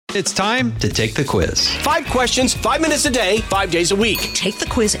It's time to take the quiz. 5 questions, 5 minutes a day, 5 days a week. Take the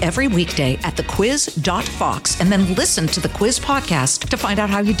quiz every weekday at thequiz.fox and then listen to the quiz podcast to find out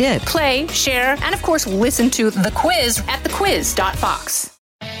how you did. Play, share, and of course, listen to The Quiz at thequiz.fox.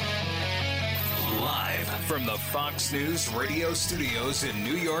 Live from the Fox News radio studios in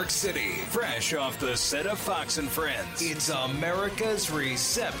New York City, fresh off the set of Fox and Friends, it's America's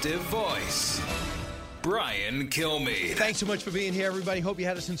receptive voice, Brian Kilmeade. Thanks so much for being here, everybody. Hope you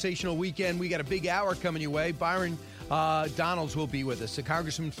had a sensational weekend. We got a big hour coming your way. Byron Donalds will be with us, the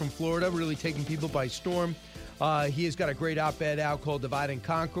congressman from Florida, really taking people by storm. He has got a great op-ed out called Divide and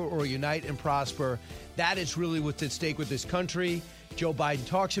Conquer or Unite and Prosper. That is really what's at stake with this country. Joe Biden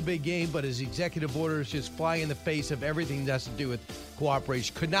talks a big game, but his executive orders just fly in the face of everything that has to do with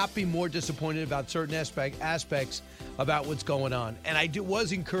cooperation. Could not be more disappointed about certain aspects about what's going on. And I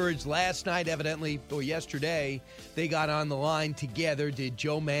was encouraged last night, evidently, or yesterday, they got on the line together, did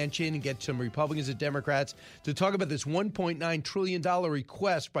Joe Manchin and get some Republicans and Democrats to talk about this $1.9 trillion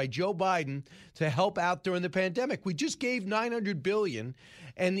request by Joe Biden to help out during the pandemic. We just gave $900 billion.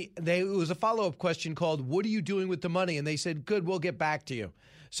 And it was a follow-up question called, what are you doing with the money? And they said, good, we'll get back to you.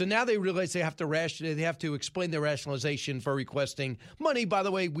 So now they realize they have to explain their rationalization for requesting money, by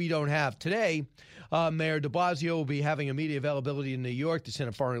the way, we don't have. Today, Mayor de Blasio will be having a media availability in New York. The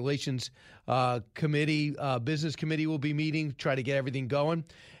Senate Foreign Relations Committee, Business Committee will be meeting, try to get everything going.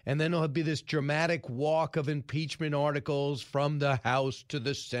 And then there'll be this dramatic walk of impeachment articles from the House to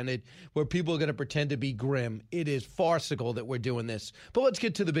the Senate where people are going to pretend to be grim. It is farcical that we're doing this. But let's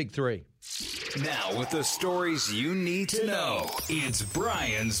get to the big three. Now, with the stories you need to know, it's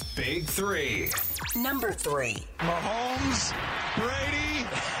Brian's Big Three. Number 3. Mahomes, Brady,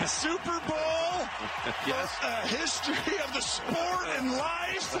 Super Bowl, yes. History of the sport and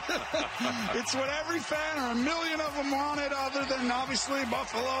life. It's what every fan or a million of them wanted, other than obviously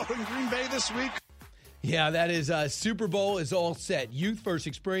Buffalo and Green Bay this week. Yeah, that is Super Bowl is all set. Youth first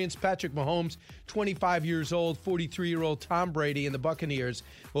experience. Patrick Mahomes, 25 years old, 43-year-old Tom Brady and the Buccaneers,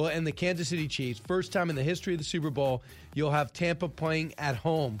 and the Kansas City Chiefs. First time in the history of the Super Bowl, you'll have Tampa playing at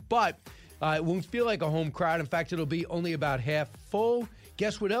home. But it won't feel like a home crowd. In fact, it'll be only about half full.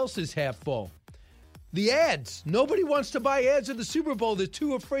 Guess what else is half full? The ads. Nobody wants to buy ads at the Super Bowl. They're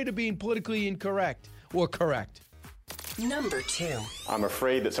too afraid of being politically incorrect or correct. Number 2. I'm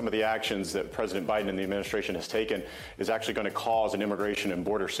afraid that some of the actions that President Biden and the administration has taken is actually going to cause an immigration and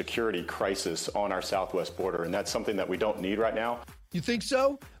border security crisis on our southwest border, and that's something that we don't need right now. You think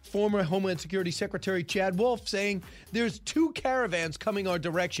so? Former Homeland Security Secretary Chad Wolf saying there's 2 caravans coming our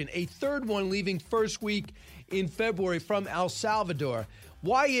direction, a third one leaving first week in February from El Salvador.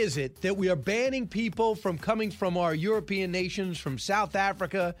 Why is it that we are banning people from coming from our European nations, from South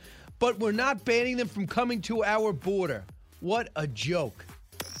Africa, but we're not banning them from coming to our border? What a joke.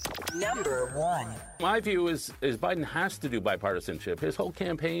 Number 1. My view is Biden has to do bipartisanship. His whole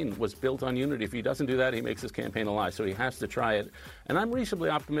campaign was built on unity. If he doesn't do that, he makes his campaign a lie. So he has to try it. And I'm reasonably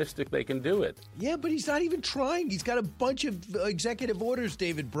optimistic they can do it. Yeah, but he's not even trying. He's got a bunch of executive orders,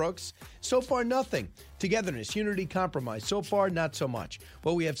 David Brooks. So far, nothing. Togetherness, unity, compromise. So far, not so much.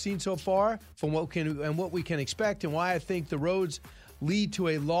 What we have seen so far from what we can expect, and why I think the roads lead to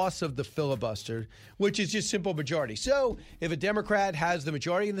a loss of the filibuster, which is just simple majority. So if a Democrat has the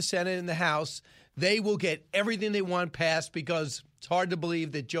majority in the Senate and the House, they will get everything they want passed because it's hard to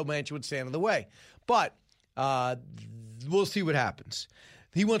believe that Joe Manchin would stand in the way. But we'll see what happens.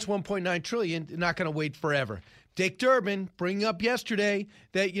 He wants $1.9 trillion. They're not going to wait forever. Dick Durbin bringing up yesterday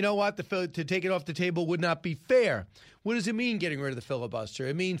that, you know what, to take it off the table would not be fair. What does it mean, getting rid of the filibuster?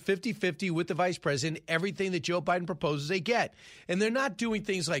 It means 50-50 with the vice president. Everything that Joe Biden proposes, they get. And they're not doing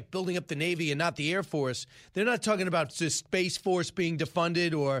things like building up the Navy and not the Air Force. They're not talking about the Space Force being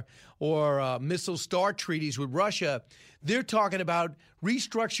defunded or missile START treaties with Russia. They're talking about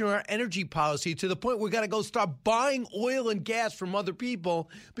restructuring our energy policy to the point where we've got to go start buying oil and gas from other people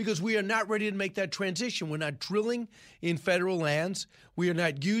because we are not ready to make that transition. We're not drilling in federal lands. We are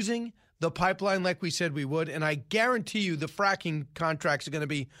not using the pipeline like we said we would. And I guarantee you the fracking contracts are going to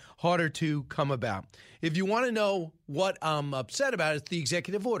be harder to come about. If you want to know what I'm upset about, it's the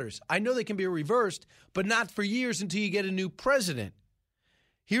executive orders. I know they can be reversed, but not for years until you get a new president.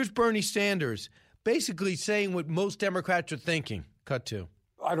 Here's Bernie Sanders basically saying what most Democrats are thinking. Cut to.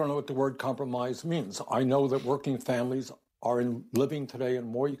 I don't know what the word compromise means. I know that working families are living today in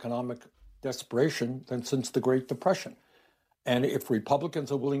more economic desperation than since the Great Depression. And if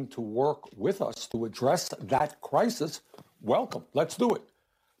Republicans are willing to work with us to address that crisis, welcome, let's do it.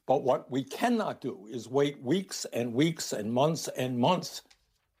 But what we cannot do is wait weeks and weeks and months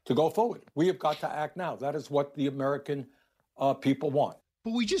to go forward. We have got to act now. That is what the American people want.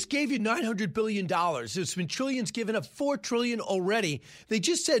 But we just gave you $900 billion. There's been trillions given up, $4 trillion already. They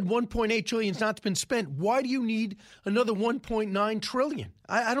just said $1.8 trillion has not been spent. Why do you need another $1.9 trillion?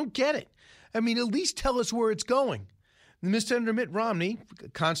 I don't get it. I mean, at least tell us where it's going. Senator Mitt Romney, a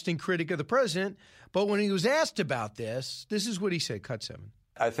constant critic of the president, but when he was asked about this is what he said. Cut 7.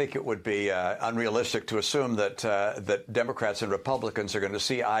 I think it would be unrealistic to assume that Democrats and Republicans are going to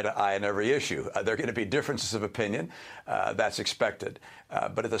see eye to eye on every issue. There are going to be differences of opinion. That's expected.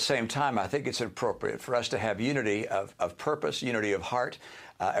 But at the same time, I think it's appropriate for us to have unity of purpose, unity of heart,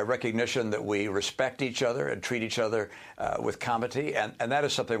 a recognition that we respect each other and treat each other with comity. And that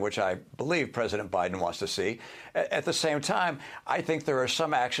is something which I believe President Biden wants to see. At the same time, I think there are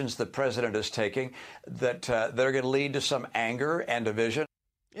some actions the president is taking that are going to lead to some anger and division.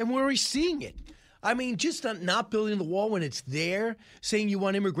 And where are we seeing it? I mean, just not building the wall when it's there, saying you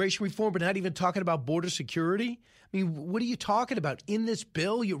want immigration reform, but not even talking about border security. I mean, what are you talking about? In this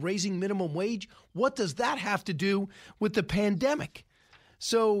bill, you're raising minimum wage. What does that have to do with the pandemic?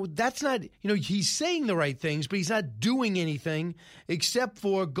 So that's not, he's saying the right things, but he's not doing anything except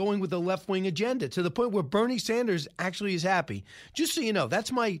for going with the left-wing agenda to the point where Bernie Sanders actually is happy. Just so you know,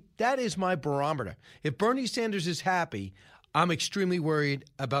 that is my barometer. If Bernie Sanders is happy, I'm extremely worried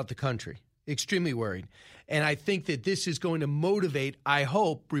about the country, extremely worried. And I think that this is going to motivate, I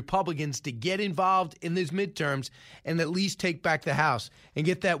hope, Republicans to get involved in these midterms and at least take back the House and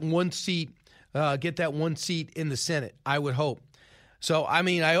get that one seat in the Senate, I would hope. So, I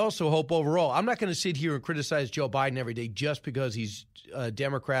mean, I also hope overall, I'm not going to sit here and criticize Joe Biden every day just because he's a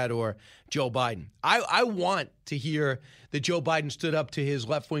Democrat or Joe Biden. I want to hear that Joe Biden stood up to his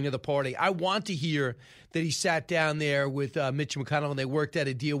left wing of the party. I want to hear that he sat down there with Mitch McConnell and they worked out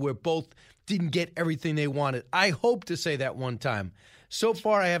a deal where both didn't get everything they wanted. I hope to say that one time. So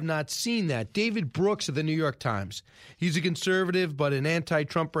far, I have not seen that. David Brooks of the New York Times. He's a conservative, but an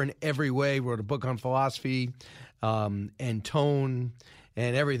anti-Trumper in every way. Wrote a book on philosophy and tone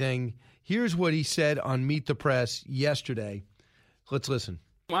and everything. Here's what he said on Meet the Press yesterday. Let's listen.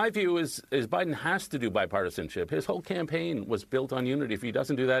 My view is Biden has to do bipartisanship. His whole campaign was built on unity. If he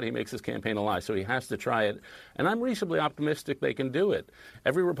doesn't do that, he makes his campaign a lie. So he has to try it. And I'm reasonably optimistic they can do it.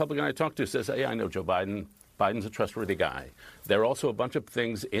 Every Republican I talk to says, hey, I know Joe Biden. Biden's a trustworthy guy. There are also a bunch of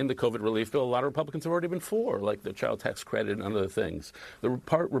things in the COVID relief bill a lot of Republicans have already been for, like the child tax credit and other things. The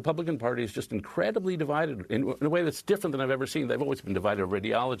Republican Party is just incredibly divided in a way that's different than I've ever seen. They've always been divided over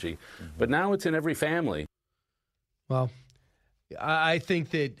ideology. But now it's in every family. Well, I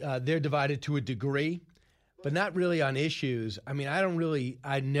think that they're divided to a degree, but not really on issues. I mean, I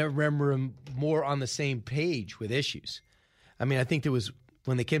never remember them more on the same page with issues. I mean, I think there was,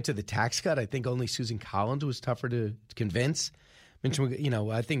 when they came to the tax cut, I think only Susan Collins was tougher to convince.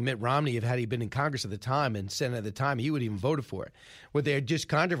 I think Mitt Romney, had he been in Congress at the time and Senate at the time, he would have even voted for it. Where there's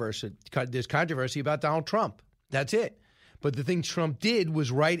controversy about Donald Trump. That's it. But the thing Trump did was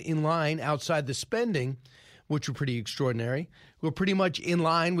right in line outside the spending, which were pretty extraordinary. We're pretty much in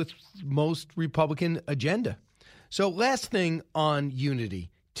line with most Republican agenda. So last thing on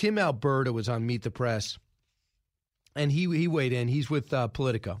unity. Tim Alberta was on Meet the Press, and he weighed in. He's with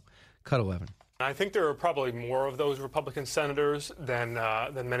Politico. Cut 11. I think there are probably more of those Republican senators than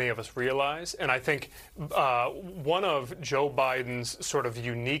many of us realize. And I think one of Joe Biden's sort of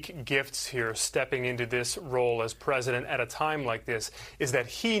unique gifts here, stepping into this role as president at a time like this, is that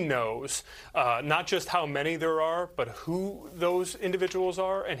he knows not just how many there are, but who those individuals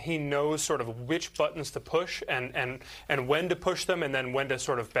are. And he knows sort of which buttons to push and when to push them and then when to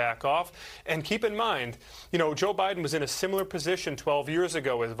sort of back off. And keep in mind, Joe Biden was in a similar position 12 years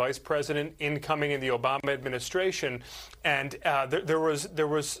ago as vice president incoming in the Obama administration, and there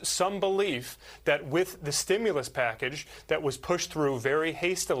was some belief that with the stimulus package that was pushed through very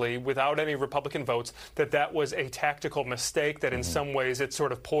hastily without any Republican votes, that was a tactical mistake, that in some ways it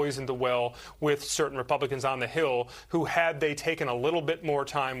sort of poisoned the well with certain Republicans on the Hill who, had they taken a little bit more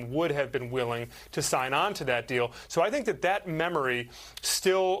time, would have been willing to sign on to that deal. So I think that memory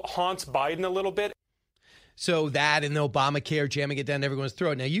still haunts Biden a little bit. So that and the Obamacare jamming it down everyone's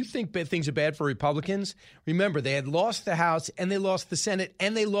throat. Now, you think things are bad for Republicans? Remember, they had lost the House, and they lost the Senate,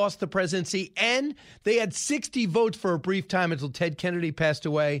 and they lost the presidency, and they had 60 votes for a brief time until Ted Kennedy passed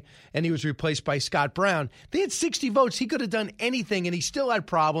away, and he was replaced by Scott Brown. They had 60 votes. He could have done anything, and he still had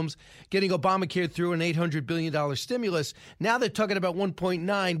problems getting Obamacare through an $800 billion stimulus. Now they're talking about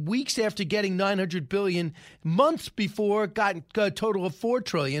 1.9 weeks after getting $900 billion, months before got a total of $4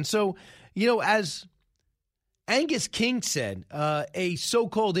 trillion. So, as Angus King said, a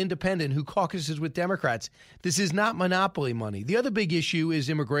so-called independent who caucuses with Democrats, this is not monopoly money. The other big issue is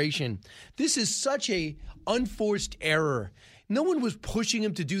immigration. This is such a unforced error. No one was pushing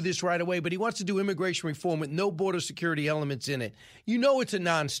him to do this right away, but he wants to do immigration reform with no border security elements in it. You know it's a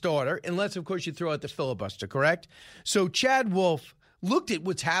non-starter, unless, of course, you throw out the filibuster, correct? So Chad Wolf looked at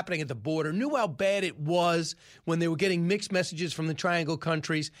what's happening at the border, knew how bad it was when they were getting mixed messages from the Triangle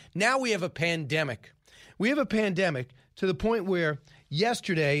countries. Now we have a pandemic. We have a pandemic to the point where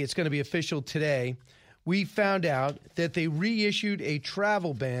yesterday, it's going to be official today, we found out that they reissued a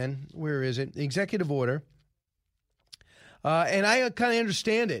travel ban. Where is it? Executive order. And I kind of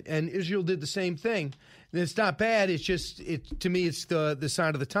understand it. And Israel did the same thing. It's not bad. It's just, to me, it's the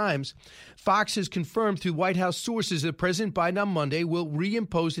sign of the times. Fox has confirmed through White House sources that President Biden on Monday will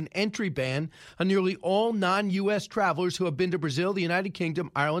reimpose an entry ban on nearly all non-U.S. travelers who have been to Brazil, the United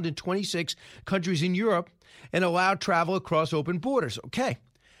Kingdom, Ireland, and 26 countries in Europe, and allow travel across open borders. Okay.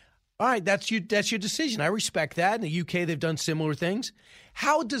 All right, that's your decision. I respect that. In the UK, they've done similar things.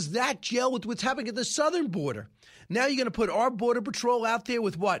 How does that gel with what's happening at the southern border? Now you're going to put our Border Patrol out there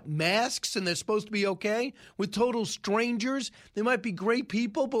with what? Masks, and they're supposed to be okay? With total strangers? They might be great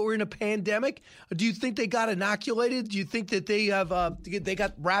people, but we're in a pandemic. Do you think they got inoculated? Do you think that they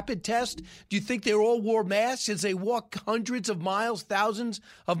got rapid tests? Do you think they all wore masks as they walk hundreds of miles, thousands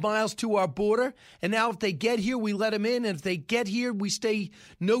of miles to our border? And now if they get here, we let them in. And if they get here, we stay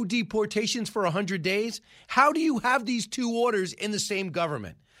no deportations for 100 days? How do you have these two orders in the same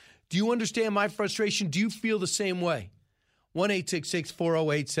government? Do you understand my frustration? Do you feel the same way?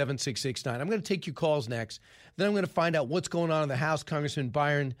 1-866-408-7669. I'm going to take your calls next. Then I'm going to find out what's going on in the House. Congressman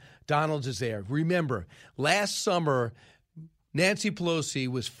Byron Donalds is there. Remember, last summer, Nancy Pelosi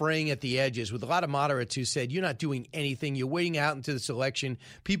was fraying at the edges with a lot of moderates who said, you're not doing anything. You're waiting out into this election.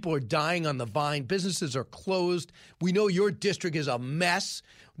 People are dying on the vine. Businesses are closed. We know your district is a mess.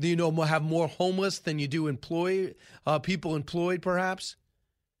 You know, have more homeless than you do people employed, perhaps.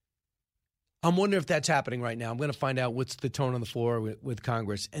 I'm wondering if that's happening right now. I'm going to find out what's the tone on the floor with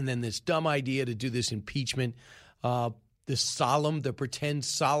Congress. And then this dumb idea to do this impeachment, the pretend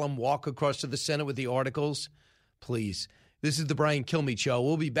solemn walk across to the Senate with the articles. Please. This is the Brian Kilmeade Show.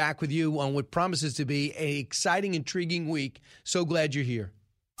 We'll be back with you on what promises to be an exciting, intriguing week. So glad you're here.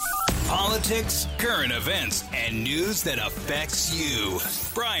 Politics, current events, and news that affects you.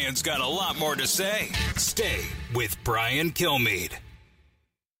 Brian's got a lot more to say. Stay with Brian Kilmeade.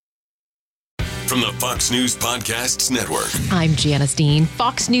 From the Fox News Podcasts Network. I'm Janice Dean,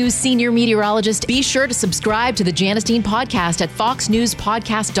 Fox News senior meteorologist. Be sure to subscribe to the Janice Dean podcast at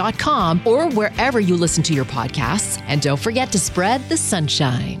foxnewspodcast.com or wherever you listen to your podcasts. And don't forget to spread the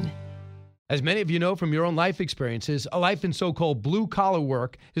sunshine. As many of you know from your own life experiences, a life in so-called blue-collar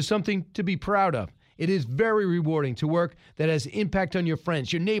work is something to be proud of. It is very rewarding to work that has impact on your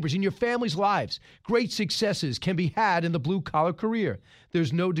friends, your neighbors, and your family's lives. Great successes can be had in the blue-collar career.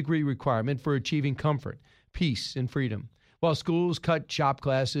 There's no degree requirement for achieving comfort, peace, and freedom. While schools cut shop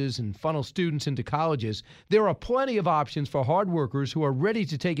classes and funnel students into colleges, there are plenty of options for hard workers who are ready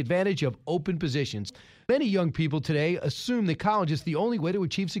to take advantage of open positions. Many young people today assume that college is the only way to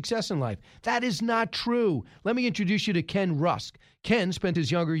achieve success in life. That is not true. Let me introduce you to Ken Rusk. Ken spent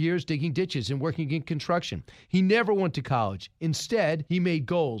his younger years digging ditches and working in construction. He never went to college. Instead, he made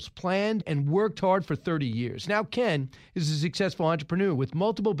goals, planned, and worked hard for 30 years. Now, Ken is a successful entrepreneur with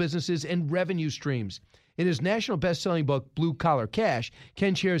multiple businesses and revenue streams. In his national best-selling book, Blue Collar Cash,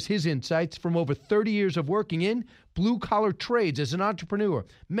 Ken shares his insights from over 30 years of working in blue-collar trades as an entrepreneur,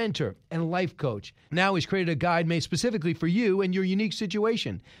 mentor, and life coach. Now he's created a guide made specifically for you and your unique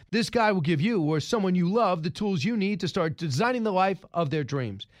situation. This guide will give you or someone you love the tools you need to start designing the life of their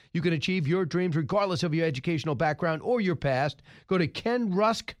dreams. You can achieve your dreams regardless of your educational background or your past. Go to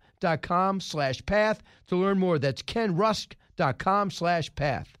kenrusk.com/path to learn more. That's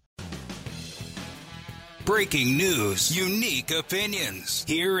kenrusk.com/path. Breaking news, unique opinions.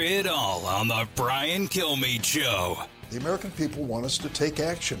 Hear it all on the Brian Kilmeade Show. The American people want us to take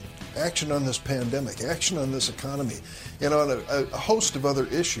action. Action on this pandemic, action on this economy, and on a host of other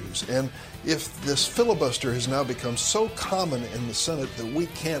issues. And if this filibuster has now become so common in the Senate that we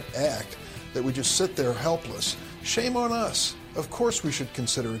can't act, that we just sit there helpless, shame on us. Of course we should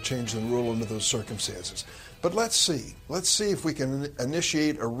consider a change in the rule under those circumstances. But let's see if we can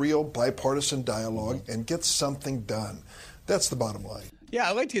initiate a real bipartisan dialogue and get something done. That's the bottom line. Yeah,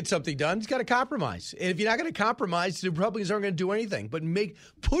 I'd like to get something done. It's got to compromise. And if you're not going to compromise, the Republicans aren't going to do anything. But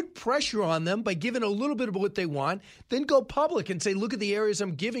put pressure on them by giving a little bit of what they want. Then go public and say, look at the areas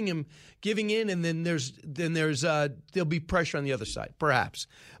I'm giving in, and then there'll be pressure on the other side, perhaps.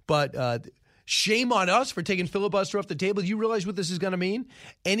 But shame on us for taking filibuster off the table. Do you realize what this is going to mean?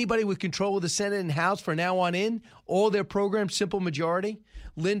 Anybody with control of the Senate and House from now on in, all their programs, simple majority.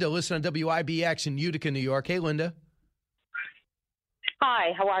 Linda, listen on WIBX in Utica, New York. Hey, Linda.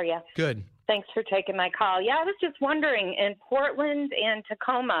 Hi, how are you? Good. Thanks for taking my call. Yeah, I was just wondering, in Portland and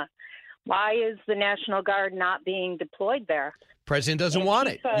Tacoma, why is the National Guard not being deployed there? President doesn't want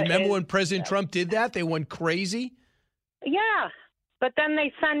it. You remember when President Trump did that? They went crazy. Yeah, but then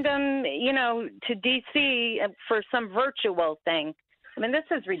they send them, to D.C. for some virtual thing. I mean, this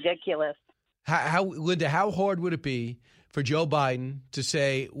is ridiculous. Linda, how hard would it be for Joe Biden to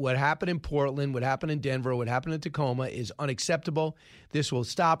say what happened in Portland, what happened in Denver, what happened in Tacoma is unacceptable? This will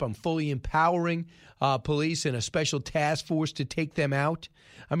stop. I'm fully empowering police and a special task force to take them out.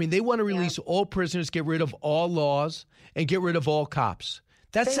 I mean, they want to release all prisoners, get rid of all laws, and get rid of all cops.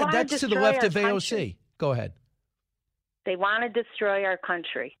 That's to the left of AOC. Country. Go ahead. They want to destroy our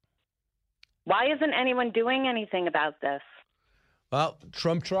country. Why isn't anyone doing anything about this? Well,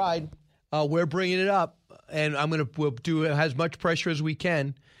 Trump tried. We're bringing it up, and we'll do as much pressure as we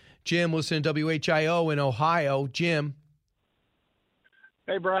can. Jim, listen to WHIO in Ohio. Jim.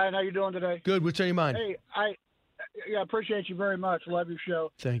 Hey, Brian, how you doing today? Good. What's on your mind? Hey, I appreciate you very much. Love your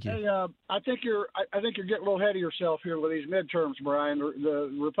show. Thank you. Hey, I think you're getting a little ahead of yourself here with these midterms, Brian. The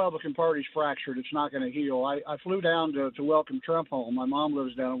Republican Party's fractured. It's not going to heal. I flew down to welcome Trump home. My mom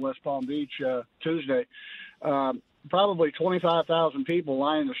lives down in West Palm Beach Tuesday. Probably 25,000 people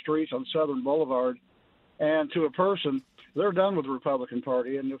lining the streets on Southern Boulevard. And to a person, they're done with the Republican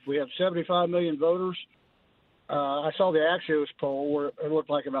Party. And if we have 75 million voters, I saw the Axios poll where it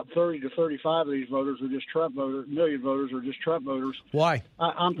looked like about 30 to 35 of these voters are just Trump voters. Million voters are just Trump voters. Why?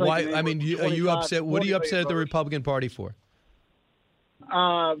 I'm thinking. Why? I mean, are you upset? What are you upset at the Republican Party for?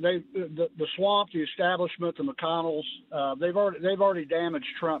 The swamp, the establishment, the McConnells, they've already damaged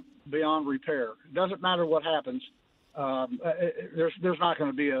Trump beyond repair. It doesn't matter what happens. There's not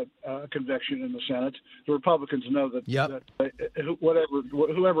going to be a conviction in the Senate. The Republicans know that, that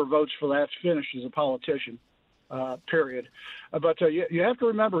whoever votes for that's finished as a politician. Period. But you have to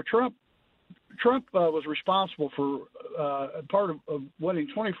remember, Trump was responsible for part of winning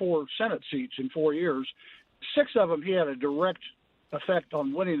 24 Senate seats in 4 years. 6 of them he had a direct effect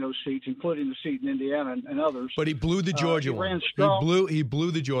on winning those seats, including the seat in Indiana and others. But he blew the Georgia one. He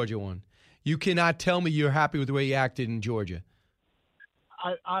blew the Georgia one. You cannot tell me you're happy with the way he acted in Georgia.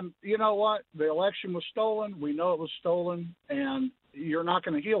 I'm. You know what? The election was stolen. We know it was stolen, and you're not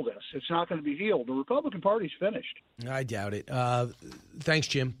going to heal this. It's not going to be healed. The Republican Party's finished. I doubt it. Thanks,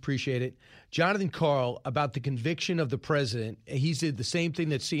 Jim. Appreciate it. Jonathan Karl, about the conviction of the president, he said the same thing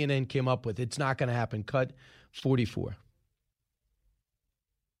that CNN came up with. It's not going to happen. Cut 44.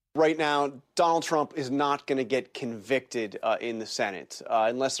 Right now, Donald Trump is not going to get convicted in the Senate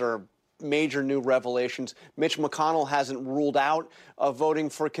unless there are major new revelations. Mitch McConnell hasn't ruled out voting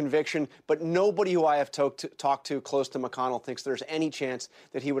for conviction, but nobody who I have talked to close to McConnell thinks there's any chance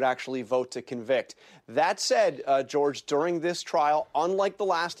that he would actually vote to convict. That said, George, during this trial, unlike the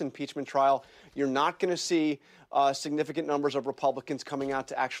last impeachment trial, you're not going to see significant numbers of Republicans coming out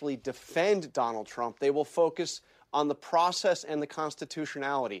to actually defend Donald Trump. They will focus on the process and the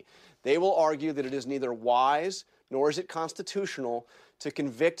constitutionality. They will argue that it is neither wise nor is it constitutional to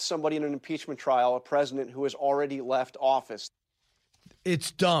convict somebody in an impeachment trial, a president who has already left office. It's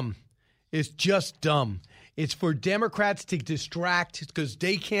dumb. It's just dumb. It's for Democrats to distract because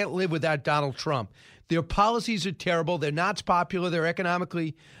they can't live without Donald Trump. Their policies are terrible. They're not popular. They're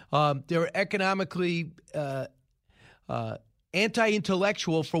economically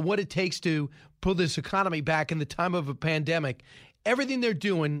anti-intellectual for what it takes to pull this economy back in the time of a pandemic. Everything they're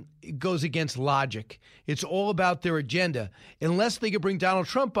doing goes against logic. It's all about their agenda. Unless they can bring Donald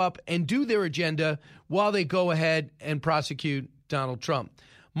Trump up and do their agenda while they go ahead and prosecute Donald Trump.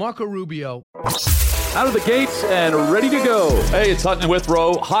 Marco Rubio. Out of the gates and ready to go. Hey, it's Hutton and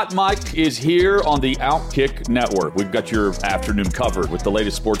Withrow. Hot Mike is here on the Outkick Network. We've got your afternoon covered with the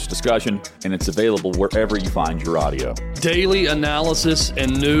latest sports discussion, and it's available wherever you find your audio. Daily analysis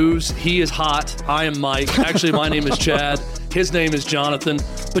and news. He is hot. I am Mike. Actually, my name is Chad. His name is Jonathan,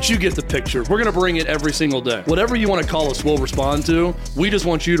 but you get the picture. We're going to bring it every single day. Whatever you want to call us, we'll respond to. We just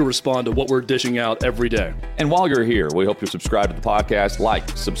want you to respond to what we're dishing out every day. And while you're here, we hope you subscribe to the podcast, like,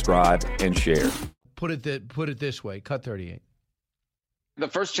 subscribe, and share. Put it this way. Cut 38. The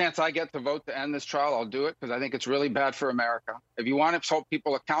first chance I get to vote to end this trial, I'll do it because I think it's really bad for America. If you want to hold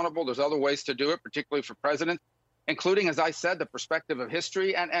people accountable, there's other ways to do it, particularly for presidents, including, as I said, the perspective of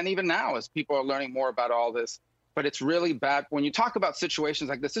history and even now as people are learning more about all this. But it's really bad. When you talk about situations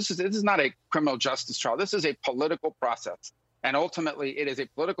like this is not a criminal justice trial. This is a political process. And ultimately, it is a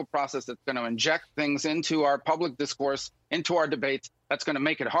political process that's going to inject things into our public discourse, into our debates. That's going to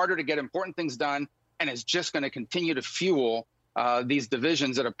make it harder to get important things done. And is just going to continue to fuel these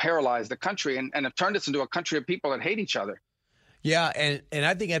divisions that have paralyzed the country and have turned us into a country of people that hate each other. Yeah, and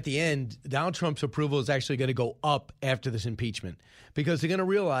I think at the end, Donald Trump's approval is actually going to go up after this impeachment because they're going to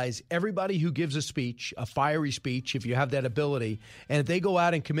realize everybody who gives a speech, a fiery speech, if you have that ability, and if they go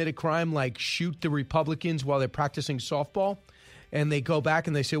out and commit a crime like shoot the Republicans while they're practicing softball, and they go back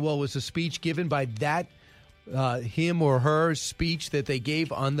and they say, well, was the speech given by that him or her speech that they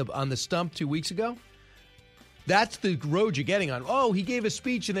gave on the stump 2 weeks ago? That's the road you're getting on. Oh, he gave a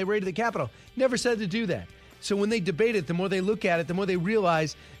speech and they raided the Capitol. Never said to do that. So when they debate it, the more they look at it, the more they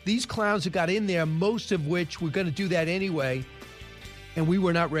realize these clowns that got in there, most of which were going to do that anyway, and we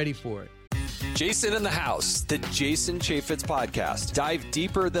were not ready for it. Jason in the House, the Jason Chaffetz podcast. Dive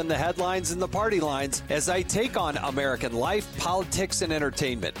deeper than the headlines and the party lines as I take on American life, politics, and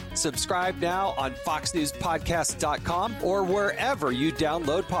entertainment. Subscribe now on foxnewspodcast.com or wherever you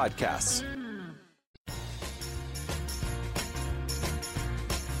download podcasts.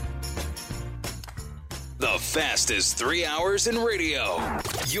 The fastest 3 hours in radio.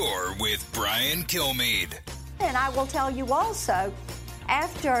 You're with Brian Kilmeade. And I will tell you also,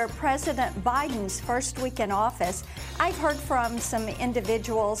 after President Biden's first week in office, I've heard from some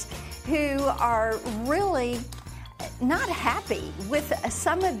individuals who are really not happy with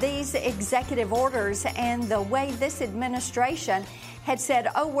some of these executive orders and the way this administration had said,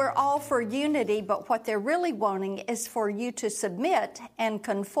 oh, we're all for unity, but what they're really wanting is for you to submit and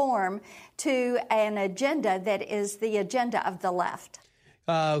conform to an agenda that is the agenda of the left.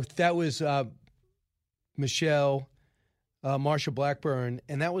 That was Marsha Blackburn,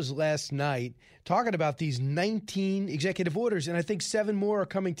 and that was last night, talking about these 19 executive orders, and I think 7 more are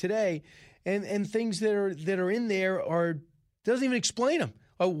coming today, and things that are in there doesn't even explain them.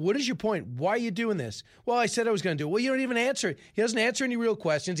 Oh, what is your point? Why are you doing this? Well, I said I was going to do it. Well, you don't even answer it. He doesn't answer any real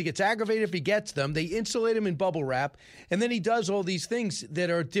questions. He gets aggravated if he gets them. They insulate him in bubble wrap. And then he does all these things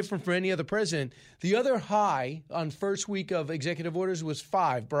that are different from any other president. The other high on first week of executive orders was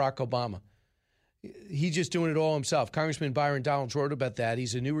 5, Barack Obama. He's just doing it all himself. Congressman Byron Donalds wrote about that.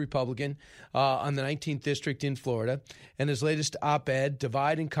 He's a new Republican on the 19th District in Florida. And his latest op-ed,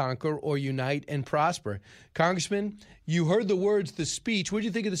 Divide and Conquer or Unite and Prosper. Congressman, you heard the words, the speech. What do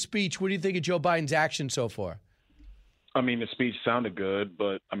you think of the speech? What do you think of Joe Biden's action so far? I mean, the speech sounded good,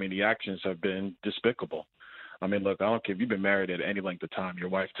 but, I mean, the actions have been despicable. I mean, look, I don't care if you've been married at any length of time. Your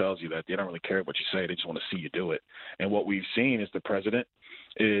wife tells you that they don't really care what you say. They just want to see you do it. And what we've seen is the president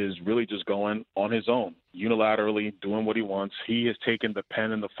is really just going on his own, unilaterally doing what he wants. He has taken the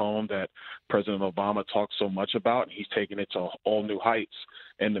pen and the phone that President Obama talked so much about, and he's taken it to all new heights.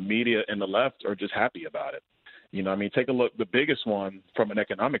 And the media and the left are just happy about it. You know, I mean, take a look. The biggest one from an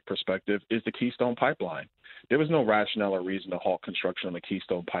economic perspective is the Keystone Pipeline. There was no rationale or reason to halt construction on the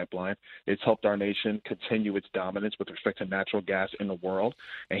Keystone Pipeline. It's helped our nation continue its dominance with respect to natural gas in the world,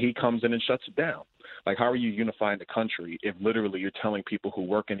 and he comes in and shuts it down. Like, how are you unifying the country if literally you're telling people who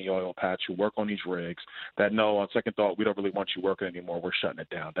work in the oil patch, who work on these rigs, that no, on second thought, we don't really want you working anymore. We're shutting it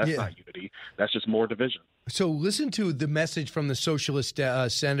down. That's not unity. That's just more division. So listen to the message from the socialist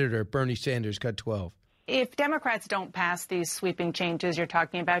senator, Bernie Sanders, cut 12. If Democrats don't pass these sweeping changes you're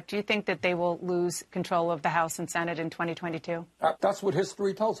talking about, do you think that they will lose control of the House and Senate in 2022? That's what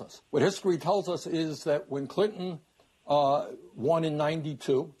history tells us. What history tells us is that when Clinton won in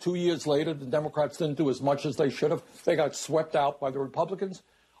 92, 2 years later, the Democrats didn't do as much as they should have. They got swept out by the Republicans.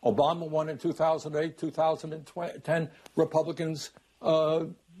 Obama won in 2008, 2010. Republicans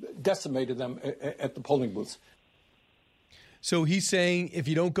decimated them at the polling booths. So he's saying if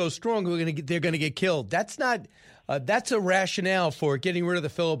you don't go strong, they're going to get killed. That's not. That's a rationale for getting rid of the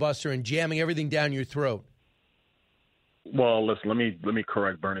filibuster and jamming everything down your throat. Well, listen, let me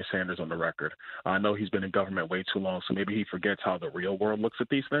correct Bernie Sanders on the record. I know he's been in government way too long, so maybe he forgets how the real world looks at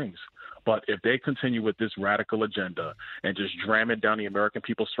these things. But if they continue with this radical agenda and just dram it down the American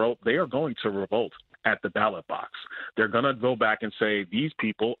people's throat, they are going to revolt at the ballot box. They're going to go back and say, these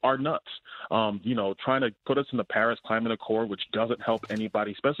people are nuts. Trying to put us in the Paris Climate Accord, which doesn't help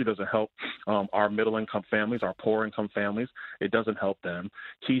anybody, especially doesn't help our middle-income families, our poor-income families. It doesn't help them.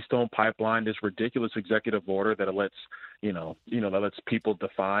 Keystone Pipeline, this ridiculous executive order that lets that lets people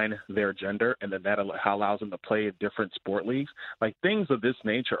define their gender, and then that allows them to play in different sport leagues. Like, things of this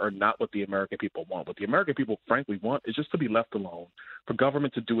nature are not what the American people want. What the American people frankly want is just to be left alone, for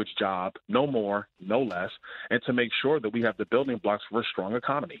government to do its job, no more, no less, and to make sure that we have the building blocks for a strong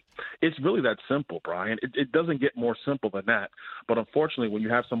economy. It's really that simple, Brian. It doesn't get more simple than that. But unfortunately, when you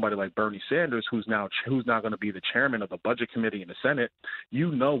have somebody like Bernie Sanders, who's now going to be the chairman of the Budget Committee in the Senate,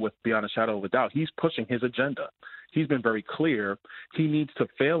 with beyond a shadow of a doubt, he's pushing his agenda. He's been very clear. He needs to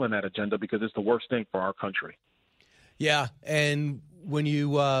fail in that agenda because it's the worst thing for our country. Yeah, and when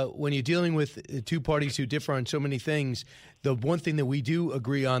you're dealing with two parties who differ on so many things, the one thing that we do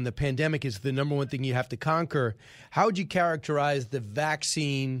agree on, the pandemic, is the number one thing you have to conquer. How would you characterize the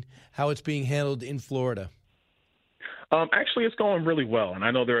vaccine, how it's being handled in Florida? Actually, it's going really well. And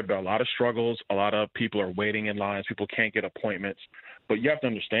I know there have been a lot of struggles. A lot of people are waiting in lines. People can't get appointments. But you have to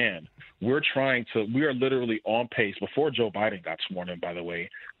understand, we are literally on pace. Before Joe Biden got sworn in, by the way,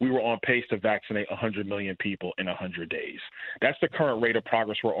 we were on pace to vaccinate 100 million people in 100 days. That's the current rate of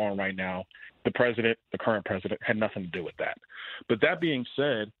progress we're on right now. The current president, had nothing to do with that. But that being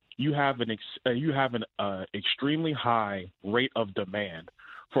said, you have an extremely high rate of demand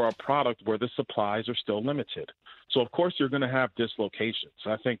for a product where the supplies are still limited. So, of course, you're going to have dislocations.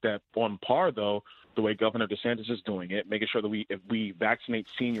 I think that on par, though, the way Governor DeSantis is doing it, making sure that if we vaccinate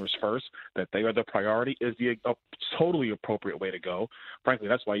seniors first, that they are the priority, is the totally appropriate way to go. Frankly,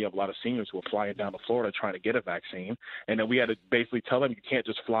 that's why you have a lot of seniors who are flying down to Florida trying to get a vaccine. And then we had to basically tell them you can't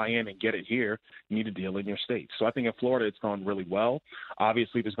just fly in and get it here. You need to deal in your state. So I think in Florida it's gone really well.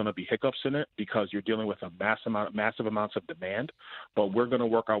 Obviously, there's going to be hiccups in it because you're dealing with a massive amounts of demand. But we're going to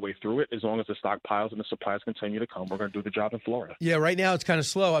work our way through it. As long as the stockpiles and the supplies continue to come, we're going to do the job in Florida. Yeah, right now it's kind of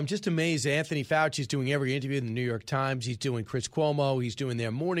slow. I'm just amazed. Anthony Fauci's doing every interview in the New York Times. He's doing Chris Cuomo. He's doing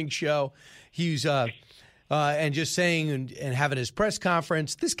their morning show. He's and just saying and having his press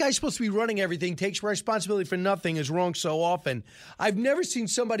conference. This guy's supposed to be running everything, takes responsibility for nothing, is wrong so often. I've never seen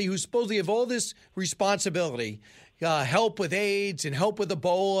somebody who's supposedly have all this responsibility, help with AIDS and help with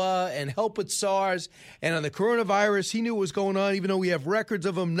Ebola and help with SARS. And on the coronavirus, he knew what was going on, even though we have records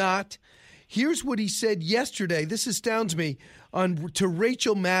of him not. Here's what he said yesterday. This astounds me. To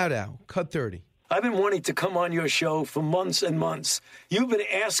Rachel Maddow, Cut 30. I've been wanting to come on your show for months and months. You've been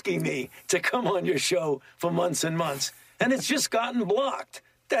asking me to come on your show for months and months, and it's just gotten blocked.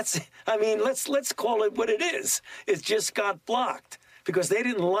 Let's call it what it is. It just got blocked because they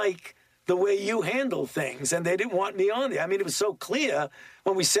didn't like the way you handle things, and they didn't want me on there. I mean, it was so clear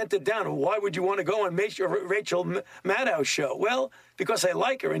when we sent it down. Why would you want to go on Rachel Maddow's show? Well, because I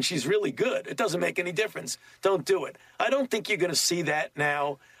like her and she's really good. It doesn't make any difference. Don't do it. I don't think you're going to see that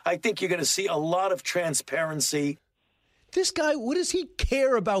now. I think you're going to see a lot of transparency. This guy, what does he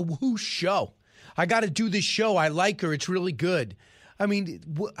care about whose show? I got to do this show. I like her. It's really good. I mean,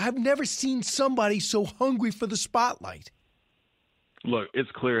 I've never seen somebody so hungry for the spotlight. Look, it's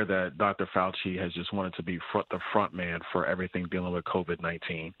clear that Dr. Fauci has just wanted to be the front man for everything dealing with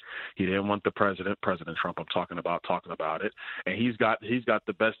COVID-19. He didn't want the President Trump, I'm talking about it. And he's got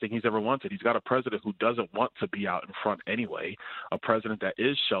the best thing he's ever wanted. He's got a president who doesn't want to be out in front anyway, a president that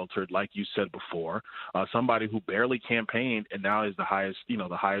is sheltered, like you said before, somebody who barely campaigned and now is the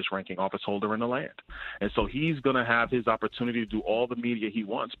highest ranking office holder in the land. And so he's going to have his opportunity to do all the media he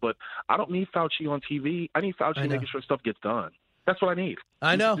wants. But I don't need Fauci on TV. I need Fauci making sure stuff gets done. That's what I need.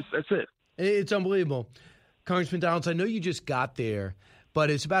 I know. That's it. It's unbelievable. Congressman Donalds, I know you just got there,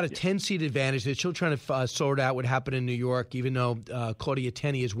 but it's about a 10-seat advantage. They're still trying to sort out what happened in New York, even though Claudia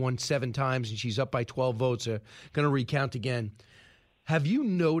Tenney has won 7 times and she's up by 12 votes. They're going to recount again. Have you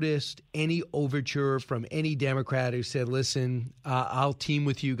noticed any overture from any Democrat who said, listen, I'll team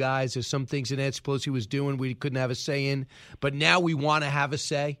with you guys. There's some things that Nancy Pelosi was doing we couldn't have a say in, but now we want to have a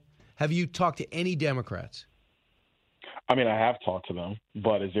say? Have you talked to any Democrats? I mean, I have talked to them,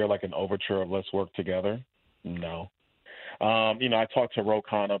 but is there like an overture of let's work together? No. I talked to Ro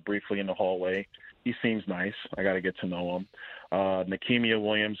Khanna briefly in the hallway. He seems nice. I got to get to know him. Nikemia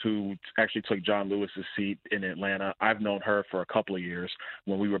Williams, who actually took John Lewis's seat in Atlanta, I've known her for a couple of years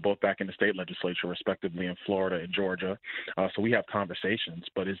when we were both back in the state legislature, respectively, in Florida and Georgia. So we have conversations.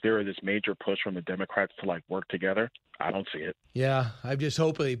 But is there this major push from the Democrats to, work together? I don't see it. Yeah, I'm just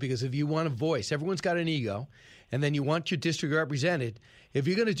hoping, because if you want a voice, everyone's got an ego, and then you want your district represented. If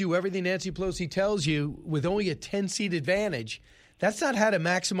you're going to do everything Nancy Pelosi tells you with only a 10-seat advantage, that's not how to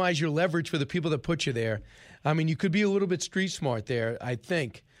maximize your leverage for the people that put you there. I mean, you could be a little bit street smart there, I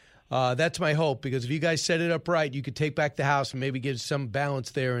think. That's my hope, because if you guys set it up right, you could take back the House and maybe get some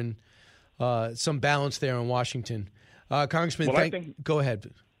balance there in Washington. Congressman, go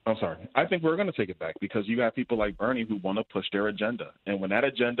ahead. I'm sorry. I think we're going to take it back because you have people like Bernie who want to push their agenda. And when that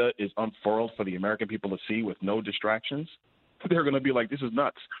agenda is unfurled for the American people to see with no distractions, they're going to be like, this is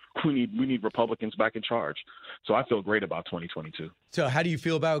nuts. We need Republicans back in charge. So I feel great about 2022. So how do you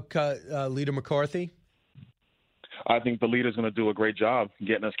feel about Leader McCarthy? I think the leader's going to do a great job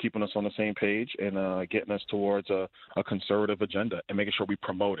keeping us on the same page and getting us towards a conservative agenda and making sure we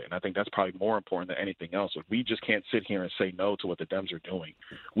promote it. And I think that's probably more important than anything else. If we just can't sit here and say no to what the Dems are doing,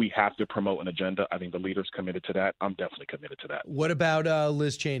 we have to promote an agenda. I think the leader's committed to that. I'm definitely committed to that. What about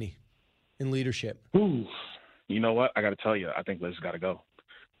Liz Cheney in leadership? Ooh. you know what? I got to tell you, I think Liz got to go.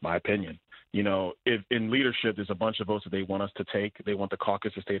 My opinion. If in leadership, there's a bunch of votes that they want us to take. They want the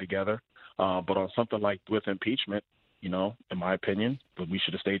caucus to stay together. But on something like with impeachment, in my opinion, we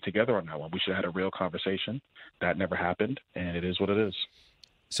should have stayed together on that one. We should have had a real conversation. That never happened, and it is what it is.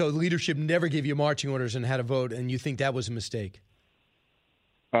 So leadership never gave you marching orders and had a vote, and you think that was a mistake?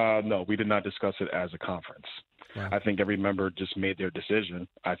 No, we did not discuss it as a conference. Wow. I think every member just made their decision.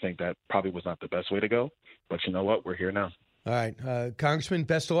 I think that probably was not the best way to go. But you know what? We're here now. All right. Congressman,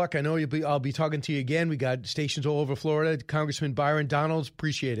 best of luck. I know I'll be talking to you again. We got stations all over Florida. Congressman Byron Donalds,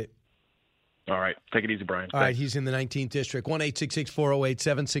 appreciate it. All right. Take it easy, Brian. All right. He's in the 19th District.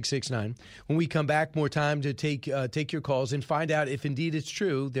 1-866-408-7669. When we come back, more time to take your calls and find out if indeed it's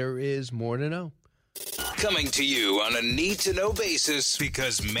true. There is more to know. Coming to you on a need-to-know basis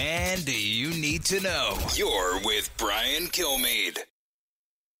because, man, do you need to know. You're with Brian Kilmeade.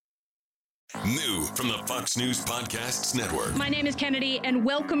 New from the Fox News Podcasts Network. My name is Kennedy, and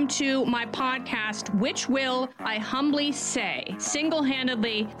welcome to my podcast, which will, I humbly say,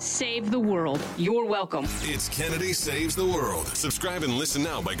 single-handedly save the world. You're welcome. It's Kennedy Saves the World. Subscribe and listen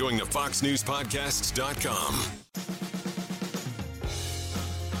now by going to foxnewspodcasts.com.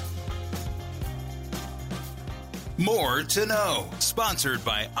 More to know. Sponsored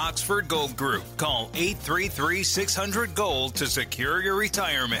by Oxford Gold Group. Call 833-600-GOLD to secure your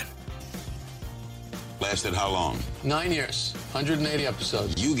retirement. Lasted how long? 9 years, 180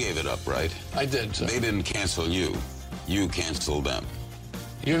 episodes. You gave it up, right? I did, sir. They didn't cancel you. You canceled them.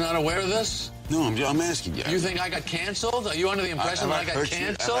 You're not aware of this? No, I'm asking you. You think I got canceled? Are you under the impression that I got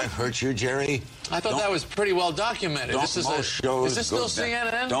canceled? Have I hurt you, Jerry? I thought that was pretty well documented. Is this still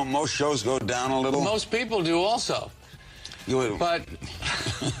CNN? Don't most shows go down a little? Most people do also. But...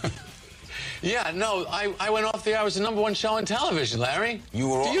 Yeah, no, I went off the air. I was the number one show on television, Larry. Do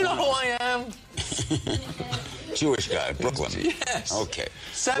you know who I am? Jewish guy, Brooklyn. Yes. Okay.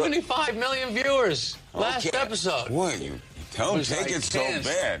 75 million viewers last episode. What, you don't take it so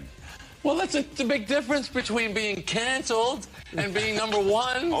bad. Well, that's the big difference between being canceled and being number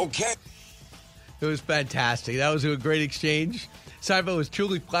one. Okay. It was fantastic. That was a great exchange. Seinfeld was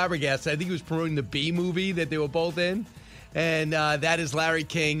truly flabbergasted. I think he was promoting the B movie that they were both in. And that is Larry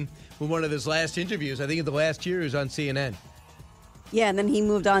King with one of his last interviews. I think in the last year he was on CNN. Yeah, and then he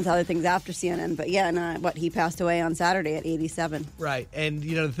moved on to other things after CNN. But yeah, and he passed away on Saturday at 87. Right. And,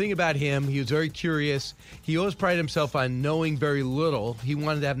 the thing about him, he was very curious. He always prided himself on knowing very little. He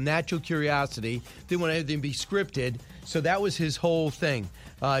wanted to have natural curiosity. Didn't want anything to be scripted. So that was his whole thing.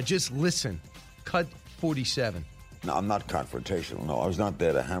 Just listen. Cut 47. No, I'm not confrontational. No, I was not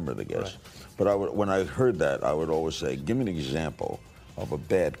there to hammer the guest. Right. But when I heard that, I would always say, give me an example of a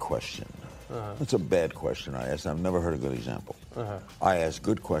bad question. It's a bad question I asked. I've never heard a good example. I asked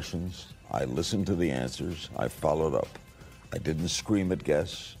good questions. I listened to the answers. I followed up. I didn't scream at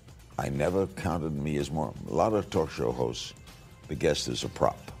guests. I never counted me as more. A lot of talk show hosts, the guest is a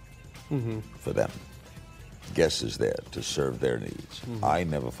prop for them. The guest is there to serve their needs. I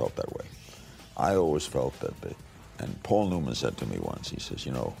never felt that way. I always felt that and Paul Newman said to me once, he says,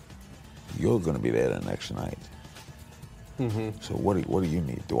 you're going to be there the next night. So what do you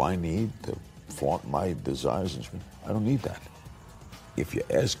need? Do I need to flaunt my desires? I don't need that. If you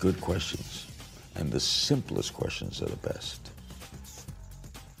ask good questions, and the simplest questions are the best.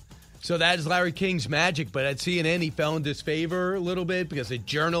 So that is Larry King's magic, but at CNN he fell in disfavor a little bit because the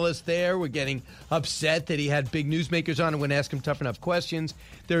journalists there were getting upset that he had big newsmakers on and wouldn't ask him tough enough questions.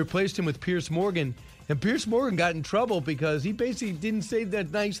 They replaced him with Piers Morgan, and Piers Morgan got in trouble because he basically didn't say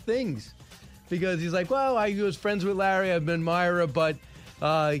that nice things. Because he's like, well, I was friends with Larry, I'm an admirer, but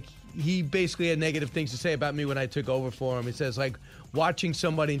he basically had negative things to say about me when I took over for him. He says, like, watching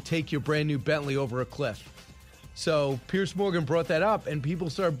somebody take your brand new Bentley over a cliff. So Piers Morgan brought that up, and people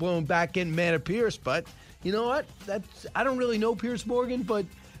started blowing back, getting mad at Piers. But you know what? I don't really know Piers Morgan, but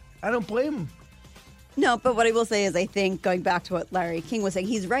I don't blame him. No, but what I will say is I think, going back to what Larry King was saying,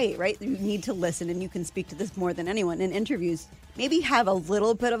 he's right? You need to listen, and you can speak to this more than anyone in interviews. Maybe have a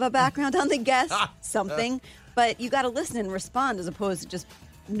little bit of a background on the guest, something, but you got to listen and respond as opposed to just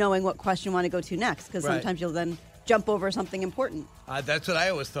knowing what question you want to go to next, because sometimes you'll then jump over something important. That's what I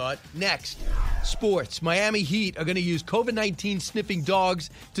always thought. Next, sports. Miami Heat are going to use COVID-19 sniffing dogs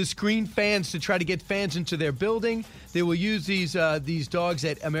to screen fans to try to get fans into their building. They will use these dogs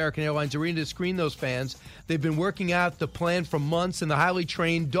at American Airlines Arena to screen those fans. They've been working out the plan for months, and the highly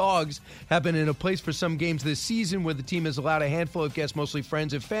trained dogs have been in a place for some games this season where the team has allowed a handful of guests, mostly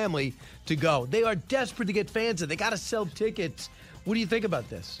friends and family, to go. They are desperate to get fans in. They got to sell tickets. What do you think about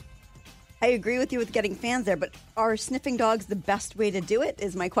this? I agree with you with getting fans there, but are sniffing dogs the best way to do it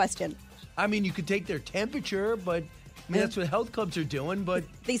is my question. I mean, you could take their temperature, but that's what health clubs are doing. But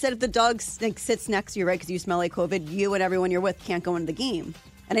they said if the dog sits next to you, right, because you smell like COVID, you and everyone you're with can't go into the game.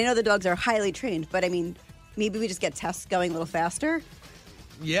 And I know the dogs are highly trained, but I mean, maybe we just get tests going a little faster.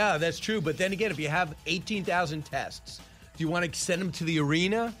 Yeah, that's true. But then again, if you have 18,000 tests, do you want to send them to the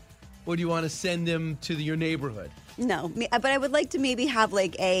arena or do you want to send them to your neighborhood? No, but I would like to maybe have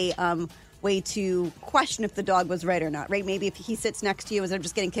like a way to question if the dog was right or not, right? Maybe if he sits next to you instead of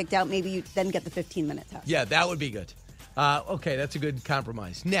just getting kicked out, maybe you then get the 15-minute test. Yeah, that would be good. Okay, that's a good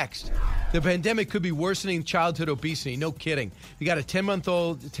compromise. Next, the pandemic could be worsening childhood obesity. No kidding. We got a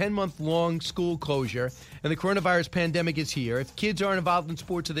 10-month-long school closure, and the coronavirus pandemic is here. If kids aren't involved in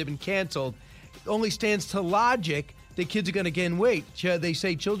sports or they've been canceled, it only stands to logic that kids are going to gain weight. They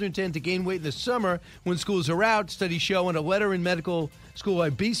say children tend to gain weight in the summer when schools are out. Studies show in a letter in medical school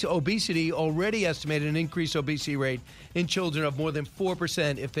obesity already estimated an increased obesity rate in children of more than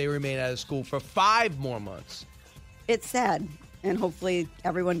 4% if they remain out of school for 5 more months. It's sad, and hopefully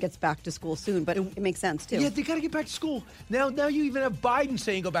everyone gets back to school soon, but it makes sense, too. Yeah, they got to get back to school. Now you even have Biden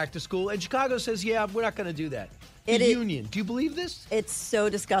saying go back to school, and Chicago says, yeah, we're not going to do that. Union. Do you believe this? It's so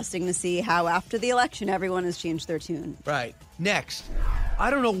disgusting to see how after the election everyone has changed their tune. Right. Next,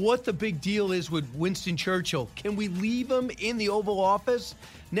 I don't know what the big deal is with Winston Churchill. Can we leave him in the Oval Office?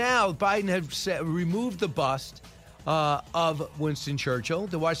 Now Biden has removed the bust of Winston Churchill.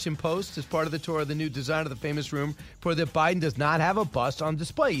 The Washington Post, as part of the tour of the new design of the famous room, reported that Biden does not have a bust on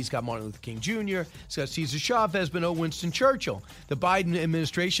display. He's got Martin Luther King Jr., he's got Cesar Chavez, but no Winston Churchill. The Biden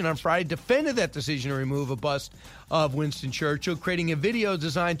administration on Friday defended that decision to remove a bust of Winston Churchill, creating a video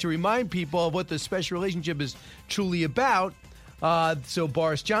designed to remind people of what the special relationship is truly about. So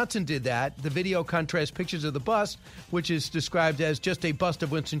Boris Johnson did that. The video contrasts pictures of the bust, which is described as just a bust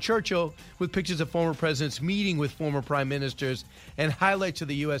of Winston Churchill, with pictures of former presidents meeting with former prime ministers and highlights of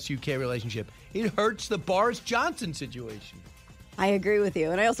the U.S.-UK relationship. It hurts the Boris Johnson situation. I agree with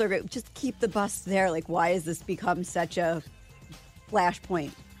you. And I also agree, just keep the bust there. Like, why has this become such a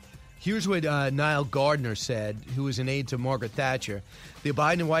flashpoint? Here's what Niall Gardner said, who was an aide to Margaret Thatcher. The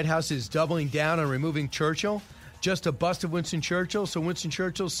Biden White House is doubling down on removing Churchill. Just a bust of Winston Churchill, so Winston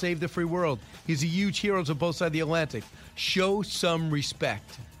Churchill saved the free world. He's a huge hero on both sides of the Atlantic. Show some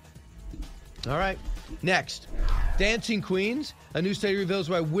respect. All right. Next, Dancing Queens. A new study reveals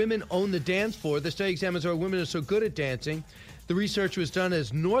why women own the dance floor. The study examines why women are so good at dancing. The research was done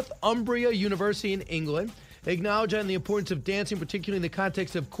at Northumbria University in England, acknowledging the importance of dancing, particularly in the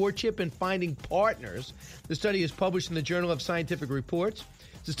context of courtship and finding partners. The study is published in the Journal of Scientific Reports.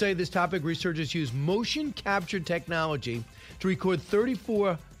 To study this topic, researchers used motion capture technology to record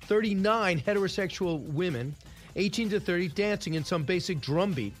 39 heterosexual women, 18 to 30, dancing in some basic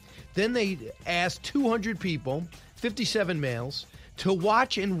drum beat. Then they asked 200 people, 57 males, to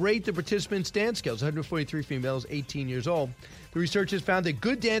watch and rate the participants' dance skills, 143 females, 18 years old. The researchers found that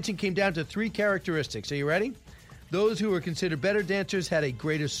good dancing came down to 3 characteristics. Are you ready? Those who were considered better dancers had a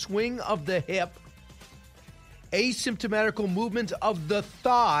greater swing of the hip, asymptomatical movement of the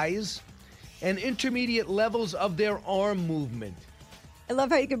thighs, and intermediate levels of their arm movement. I love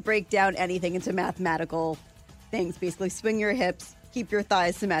how you can break down anything into mathematical things. Basically, swing your hips, keep your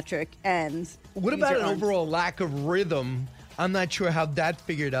thighs symmetric, and what about an overall lack of rhythm? I'm not sure how that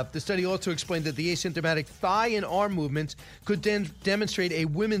figured up. The study also explained that the asymptomatic thigh and arm movements could then demonstrate a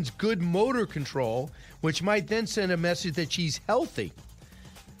woman's good motor control, which might then send a message that she's healthy,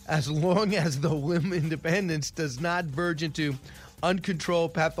 as long as the limb independence does not verge into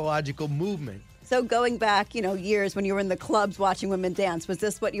uncontrolled pathological movement. So going back, years when you were in the clubs watching women dance, was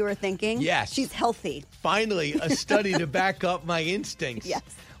this what you were thinking? Yes. She's healthy. Finally, a study to back up my instincts. Yes.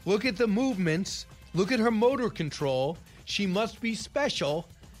 Look at the movements. Look at her motor control. She must be special.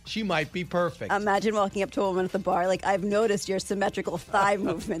 She might be perfect. Imagine walking up to a woman at the bar, like, I've noticed your symmetrical thigh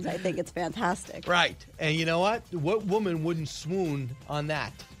movement. I think it's fantastic. Right. And you know what? What woman wouldn't swoon on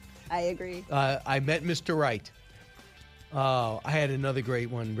that? I agree. I met Mr. Right. Oh, I had another great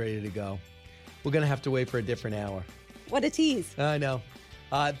one ready to go. We're going to have to wait for a different hour. What a tease. I know.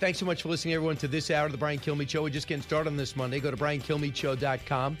 Thanks so much for listening, everyone, to this hour of the Brian Kilmeade Show. We're just getting started on this Monday. Go to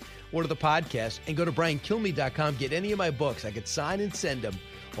BrianKilmeadeShow.com, order the podcast, and go to BrianKilmeade.com. Get any of my books. I could sign and send them.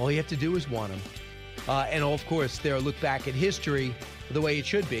 All you have to do is want them. And, of course, there, look back at history the way it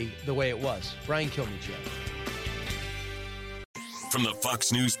should be, the way it was. Brian Kilmeade Show. From the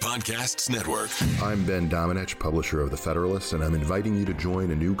Fox News Podcasts Network. I'm Ben Domenech, publisher of The Federalist, and I'm inviting you to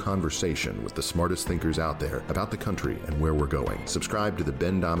join a new conversation with the smartest thinkers out there about the country and where we're going. Subscribe to the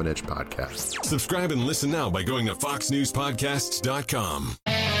Ben Domenech Podcast. Subscribe and listen now by going to FoxNewsPodcasts.com.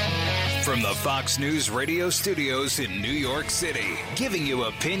 From the Fox News radio studios in New York City, giving you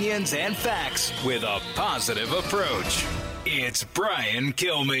opinions and facts with a positive approach. It's Brian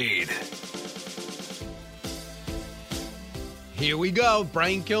Kilmeade. Here we go.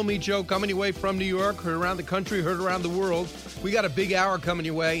 Brian Kilmeade Show coming your way from New York, heard around the country, heard around the world. We got a big hour coming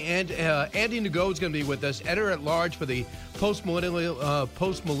your way, and Andy Ngo is going to be with us, editor-at-large for the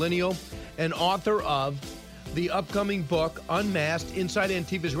Post-Millennial, and author of the upcoming book, Unmasked, Inside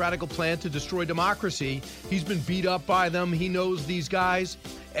Antifa's Radical Plan to Destroy Democracy. He's been beat up by them. He knows these guys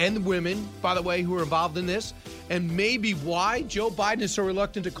and women, by the way, who are involved in this, and maybe why Joe Biden is so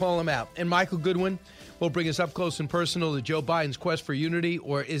reluctant to call him out. And Michael Goodwin will bring us up close and personal to Joe Biden's quest for unity,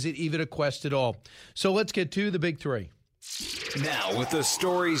 or is it even a quest at all? So let's get to the big three. Now, with the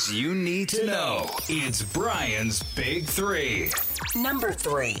stories you need to know, it's Brian's Big Three. Number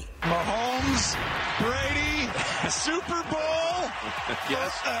 3. Mahomes, Brady, Super Bowl,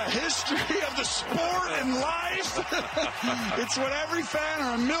 history of the sport and life. It's what every fan,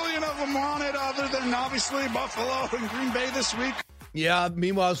 or a million of them, wanted, other than obviously Buffalo and Green Bay this week. Yeah,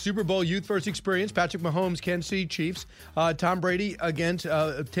 meanwhile, Super Bowl youth first experience. Patrick Mahomes, Kansas City Chiefs. Tom Brady against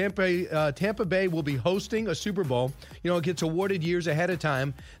Tampa Bay will be hosting a Super Bowl. You know, it gets awarded years ahead of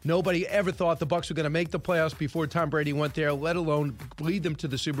time. Nobody ever thought the Bucs were going to make the playoffs before Tom Brady went there, let alone lead them to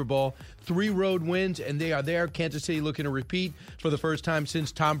the Super Bowl. 3 road wins, and they are there. Kansas City looking to repeat for the first time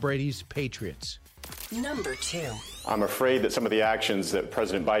since Tom Brady's Patriots. Number 2. I'm afraid that some of the actions that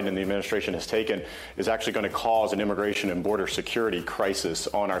President Biden and the administration has taken is actually going to cause an immigration and border security crisis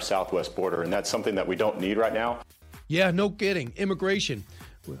on our southwest border, and that's something that we don't need right now. Yeah, no kidding. Immigration.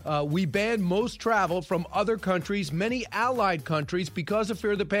 We banned most travel from other countries, many allied countries, because of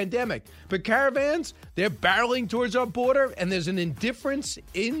fear of the pandemic. But caravans, they're barreling towards our border, and there's an indifference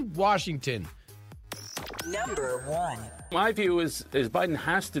in Washington. Number 1. My view is Biden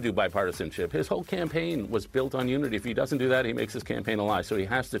has to do bipartisanship. His whole campaign was built on unity. If he doesn't do that, he makes his campaign a lie. So he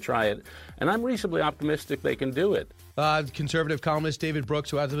has to try it. And I'm reasonably optimistic they can do it. Conservative columnist David Brooks,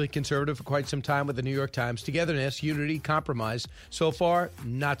 who has been conservative for quite some time with the New York Times. Togetherness, unity, compromise. So far,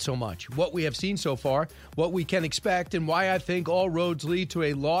 not so much. What we have seen so far, what we can expect, and why I think all roads lead to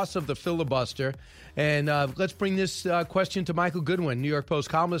a loss of the filibuster. And let's bring this question to Michael Goodwin, New York Post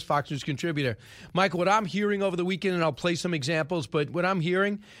columnist, Fox News contributor. Michael, what I'm hearing over the weekend, and I'll play some examples, but what I'm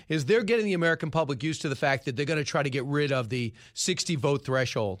hearing is they're getting the American public used to the fact that they're going to try to get rid of the 60-vote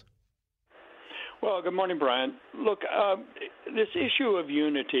threshold. Well, good morning, Brian. Look, this issue of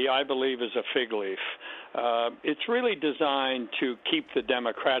unity, I believe, is a fig leaf. It's really designed to keep the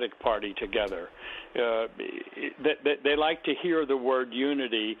Democratic Party together. They like to hear the word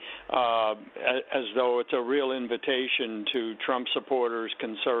unity as though it's a real invitation to Trump supporters,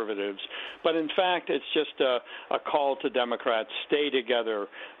 conservatives. But in fact, it's just a call to Democrats, stay together.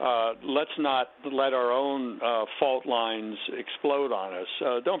 Let's not let our own fault lines explode on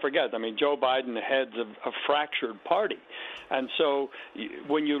us. Don't forget, I mean, Joe Biden heads a fractured party. And so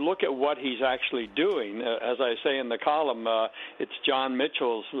when you look at what he's actually doing, as I say in the column, it's John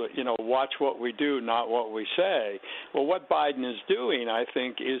Mitchell's, watch what we do, not what we say. Well, what Biden is doing, I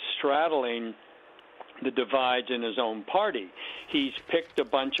think, is straddling the divides in his own party. He's picked a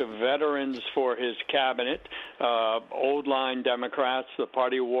bunch of veterans for his cabinet, old-line Democrats, the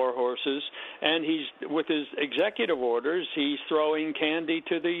party war horses, and with his executive orders, he's throwing candy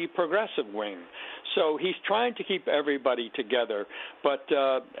to the progressive wing. So he's trying to keep everybody together. But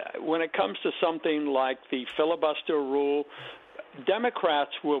when it comes to something like the filibuster rule,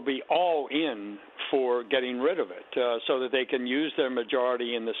 Democrats will be all in for getting rid of it so that they can use their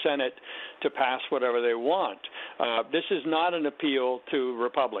majority in the Senate to pass whatever they want. This is not an appeal to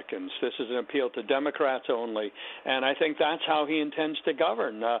Republicans. This is an appeal to Democrats only, and I think that's how he intends to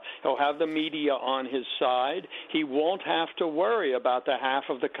govern. He'll have the media on his side. He won't have to worry about the half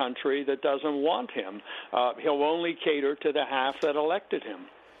of the country that doesn't want him. He'll only cater to the half that elected him.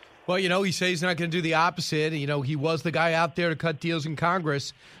 Well, he says he's not going to do the opposite. He was the guy out there to cut deals in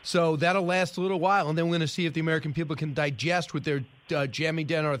Congress. So that'll last a little while. And then we're going to see if the American people can digest what they're jamming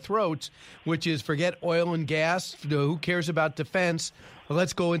down our throats, which is forget oil and gas. Who cares about defense? Well,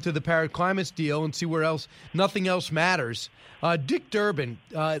 let's go into the Paris Climate deal and see where else nothing else matters. Dick Durbin,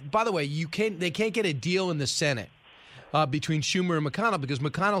 by the way, they can't get a deal in the Senate between Schumer and McConnell because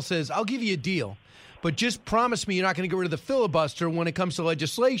McConnell says, I'll give you a deal. But just promise me you're not going to get rid of the filibuster when it comes to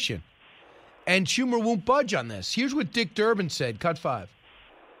legislation. And Schumer won't budge on this. Here's what Dick Durbin said. Cut 5.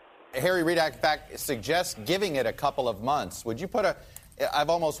 Harry Reid, in fact, suggests giving it a couple of months. Would you put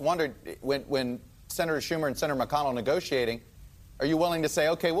I've almost wondered, when Senator Schumer and Senator McConnell negotiating, are you willing to say,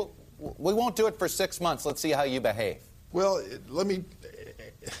 okay, we won't do it for 6 months. Let's see how you behave? Well, let me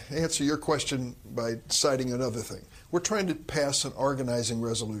answer your question by citing another thing. We're trying to pass an organizing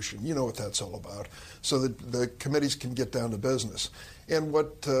resolution. You know what that's all about, so that the committees can get down to business. And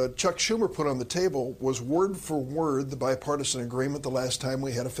what Chuck Schumer put on the table was word for word the bipartisan agreement the last time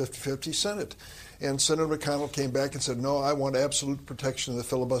we had a 50-50 Senate. And Senator McConnell came back and said, no, I want absolute protection. The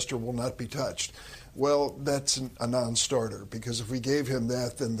filibuster will not be touched. Well, that's a non-starter, because if we gave him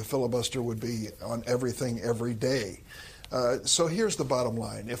that, then the filibuster would be on everything every day. So here's the bottom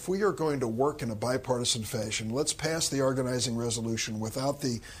line. If we are going to work in a bipartisan fashion, let's pass the organizing resolution without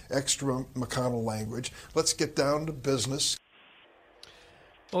the extra McConnell language. Let's get down to business.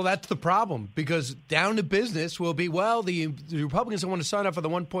 Well, that's the problem, because down to business will be, well, the Republicans don't want to sign up for the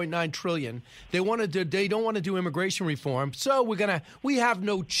 $1.9 trillion. They don't want to do immigration reform, so we have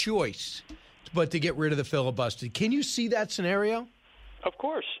no choice but to get rid of the filibuster. Can you see that scenario? Of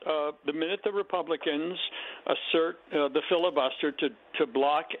course. The minute the Republicans assert the filibuster to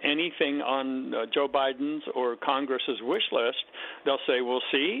block anything on Joe Biden's or Congress's wish list, they'll say, well,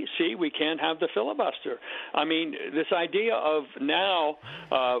 see, we can't have the filibuster. I mean, this idea of now,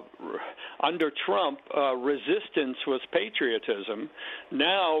 under Trump, resistance was patriotism.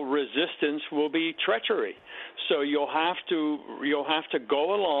 Now resistance will be treachery. So you'll have to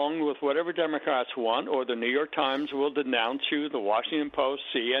go along with whatever Democrats want, or the New York Times will denounce you, the Washington Post,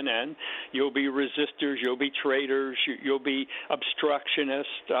 CNN. You'll be resistors, you'll be traitors, you'll be obstructionists.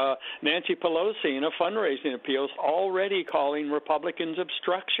 Nancy Pelosi, in a fundraising appeal, is already calling Republicans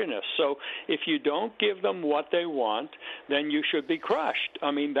obstructionists. So if you don't give them what they want, then you should be crushed.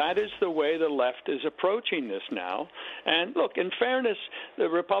 I mean, that is the way the left is approaching this now. And look, in fairness, the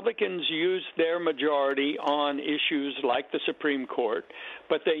Republicans used their majority on issues like the Supreme Court,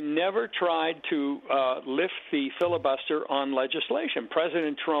 but they never tried to lift the filibuster on legislation.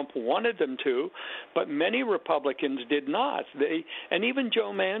 President Trump wanted them to, but many Republicans did not. And even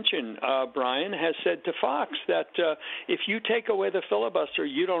Joe Manchin, Brian, has said to Fox that if you take away the filibuster,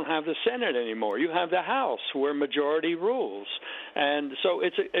 you don't have the Senate anymore. You have the House, where majority rules. And so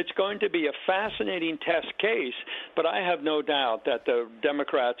it's going to be a fascinating test case, but I have no doubt that the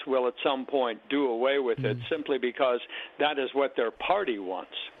Democrats will at some point do away with it, simply because that is what their party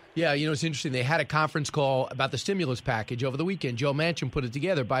wants. Yeah, it's interesting. They had a conference call about the stimulus package over the weekend. Joe Manchin put it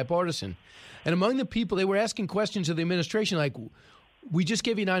together, bipartisan. And among the people, they were asking questions of the administration like, we just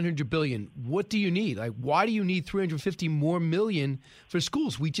gave you $900 billion. What do you need? Like, why do you need $350 more million for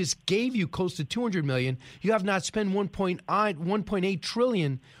schools? We just gave you close to $200 million. You have not spent $1.8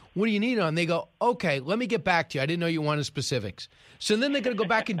 trillion. What do you need on? They go, okay, let me get back to you. I didn't know you wanted specifics. So then they're going to go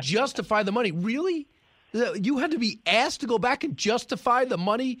back and justify the money. Really? You had to be asked to go back and justify the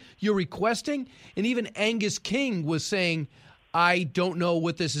money you're requesting? And even Angus King was saying, I don't know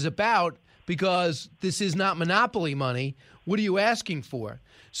what this is about, because this is not monopoly money. What are you asking for?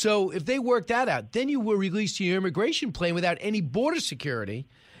 So if they work that out, then you will release your immigration plan without any border security,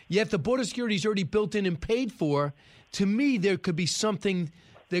 yet the border security is already built in and paid for. To me, there could be something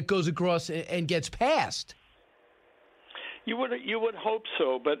that goes across and gets passed. You would hope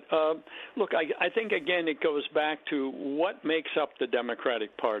so, but look, I think again it goes back to what makes up the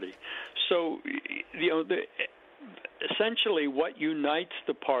Democratic Party. So, essentially what unites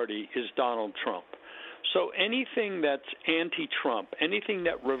the party is Donald Trump. So anything that's anti-Trump, anything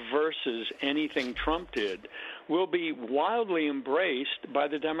that reverses anything Trump did, will be wildly embraced by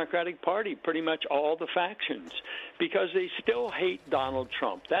the Democratic Party, pretty much all the factions, because they still hate Donald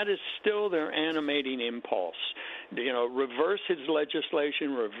Trump. That is still their animating impulse. Reverse his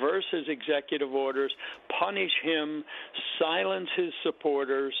legislation, reverse his executive orders, punish him, silence his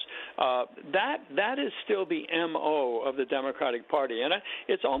supporters. That is still the MO of the Democratic Party. And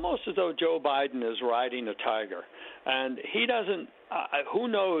it's almost as though Joe Biden is riding a tiger. And he doesn't, who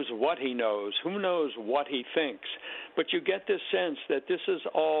knows what he knows, who knows what he thinks. But you get this sense that this is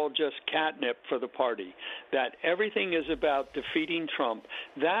all just catnip for the party, that everything is about defeating Trump.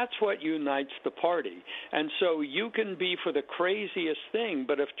 That's what unites the party. And so you can be for the craziest thing,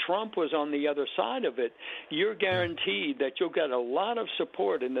 but if Trump was on the other side of it, you're guaranteed that you'll get a lot of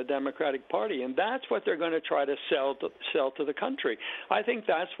support in the Democratic Party. And that's what they're going to try to sell to the country. I think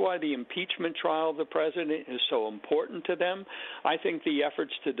that's why the impeachment trial of the president is so important to them. I think the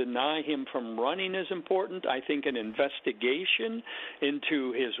efforts to deny him from running is important. I think an investigation investigation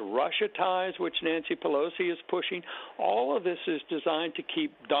into his Russia ties, which Nancy Pelosi is pushing. All of this is designed to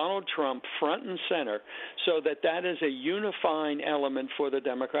keep Donald Trump front and center so that is a unifying element for the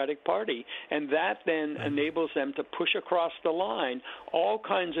Democratic Party. And that then enables them to push across the line all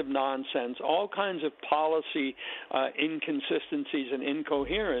kinds of nonsense, all kinds of policy inconsistencies and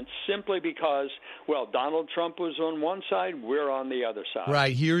incoherence simply because, well, Donald Trump was on one side, we're on the other side.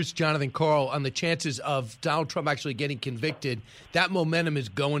 Right. Here's Jonathan Karl on the chances of Donald Trump actually getting convicted. That momentum is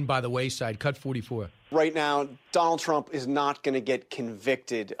going by the wayside. Cut 44. Right now, Donald Trump is not going to get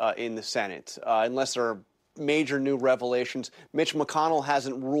convicted in the Senate unless there are major new revelations. Mitch McConnell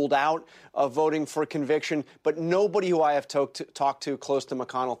hasn't ruled out voting for conviction, but nobody who I have talked to close to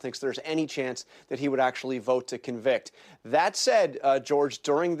McConnell thinks there's any chance that he would actually vote to convict. That said, George,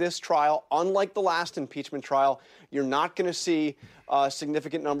 during this trial, unlike the last impeachment trial, you're not going to see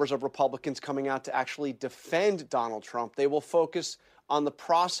significant numbers of Republicans coming out to actually defend Donald Trump. They will focus on the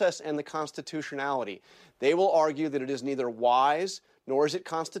process and the constitutionality. They will argue that it is neither wise nor is it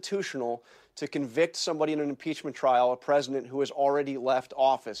constitutional to convict somebody in an impeachment trial, a president who has already left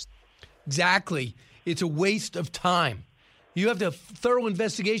office. Exactly. It's a waste of time. You have to thorough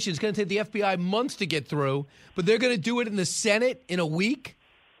investigation. It's going to take the FBI months to get through, but they're going to do it in the Senate in a week?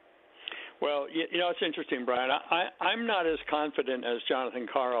 Well, it's interesting, Brian. I'm not as confident as Jonathan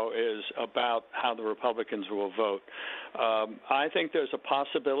Karl is about how the Republicans will vote. I think there's a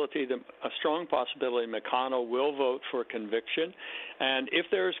strong possibility McConnell will vote for conviction. And if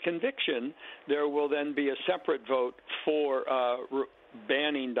there's conviction, there will then be a separate vote for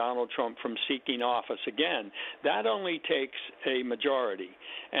banning Donald Trump from seeking office again. That only takes a majority.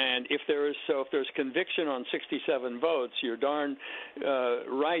 And if there's conviction on 67 votes, you're darn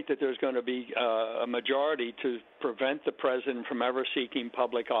right that there's going to be a majority to prevent the president from ever seeking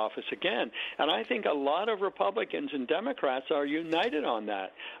public office again. And I think a lot of Republicans and Democrats are united on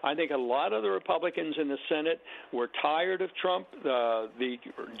that. I think a lot of the Republicans in the Senate were tired of Trump. The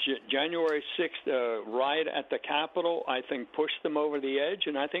January 6th riot at the Capitol, I think, pushed them over the edge,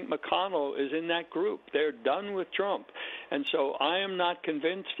 and I think McConnell is in that group. They're done with Trump. And so I am not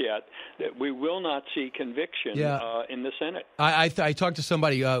convinced yet that we will not see conviction in the Senate. I talked to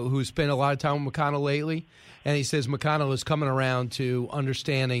somebody who spent a lot of time with McConnell lately, and he says McConnell is coming around to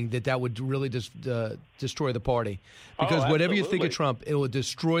understanding that would really destroy the party. Because whatever you think of Trump, it will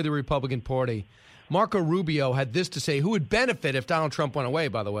destroy the Republican Party. Marco Rubio had this to say, who would benefit if Donald Trump went away,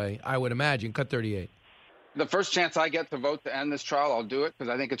 by the way, I would imagine. Cut 38. The first chance I get to vote to end this trial, I'll do it because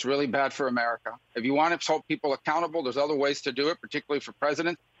I think it's really bad for America. If you want to hold people accountable, there's other ways to do it, particularly for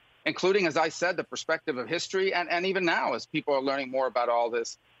presidents, including, as I said, the perspective of history and even now as people are learning more about all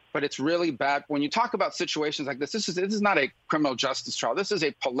this. But it's really bad. When you talk about situations like this is not a criminal justice trial. This is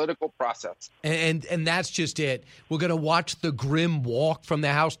a political process. And that's just it. We're going to watch the grim walk from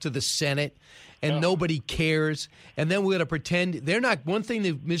the House to the Senate, and nobody cares. And then we're going to pretend they're not. One thing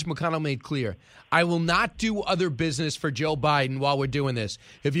that Mitch McConnell made clear, I will not do other business for Joe Biden while we're doing this.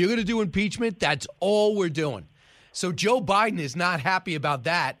 If you're going to do impeachment, that's all we're doing. So Joe Biden is not happy about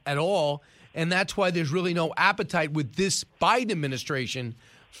that at all. And that's why there's really no appetite with this Biden administration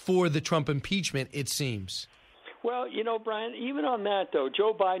for the Trump impeachment, it seems. Well, Brian, even on that, though,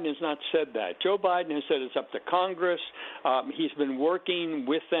 Joe Biden has not said that. Joe Biden has said it's up to Congress. He's been working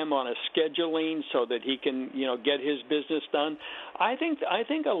with them on a scheduling so that he can, get his business done. I think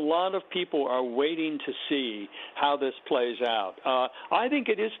a lot of people are waiting to see how this plays out. I think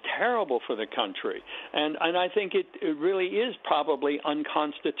it is terrible for the country, and I think it really is probably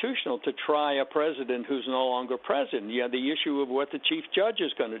unconstitutional to try a president who's no longer president. You have the issue of what the Chief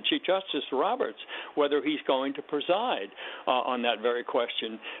Justice Roberts, whether he's going to preside on that very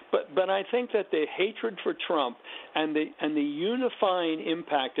question. But I think that the hatred for Trump and the unifying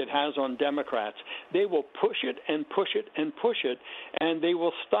impact it has on Democrats, they will push it and push it and push it, and they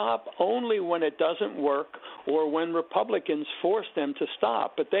will stop only when it doesn't work or when Republicans force them to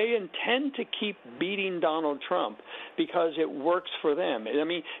stop. But they intend to keep beating Donald Trump because it works for them. I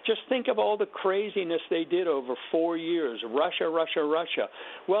mean, just think of all the craziness they did over 4 years. Russia.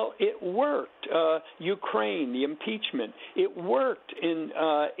 Well, it worked. Ukraine, the impeachment. It worked in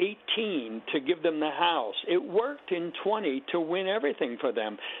 18 to give them the House. It worked in 20 to win everything for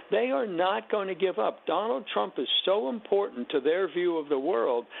them. They are not going to give up. Donald Trump is so important to their view of the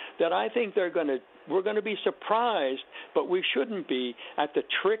world that I think we're going to be surprised, but we shouldn't be, at the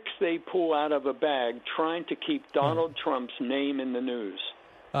tricks they pull out of a bag trying to keep Donald Trump's name in the news.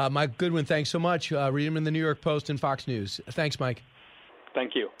 Mike Goodwin, thanks so much. Read him in the New York Post and Fox News. Thanks, Mike.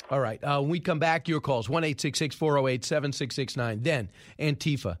 Thank you. All right. When we come back, your calls, 1-866-408-7669. Then,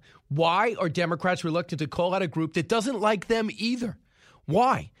 Antifa. Why are Democrats reluctant to call out a group that doesn't like them either?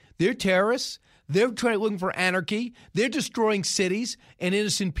 Why? They're terrorists. They're looking for anarchy. They're destroying cities and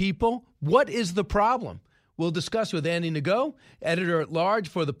innocent people. What is the problem? We'll discuss with Andy Nago, editor-at-large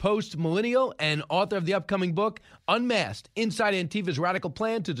for The Post Millennial and author of the upcoming book, Unmasked, Inside Antifa's Radical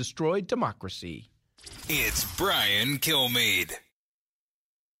Plan to Destroy Democracy. It's Brian Kilmeade.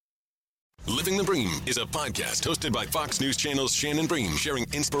 Living the Bream is a podcast hosted by Fox News Channel's Shannon Bream, sharing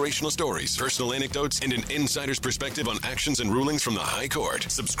inspirational stories, personal anecdotes, and an insider's perspective on actions and rulings from the High Court.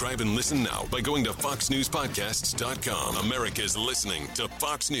 Subscribe and listen now by going to foxnewspodcasts.com. America's listening to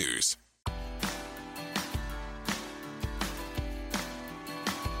Fox News.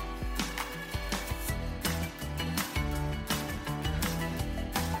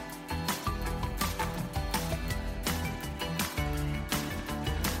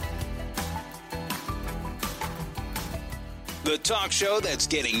 The talk show that's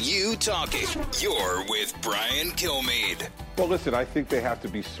getting you talking. You're with Brian Kilmeade. Well, listen, I think they have to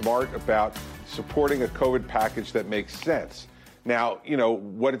be smart about supporting a COVID package that makes sense. Now, you know,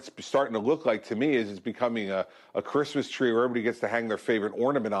 what it's starting to look like to me is it's becoming a Christmas tree where everybody gets to hang their favorite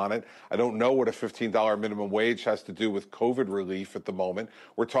ornament on it. I don't know what a $15 minimum wage has to do with COVID relief at the moment.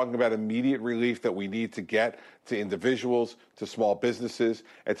 We're talking about immediate relief that we need to get to individuals, to small businesses,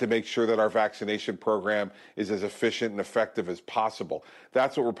 and to make sure that our vaccination program is as efficient and effective as possible.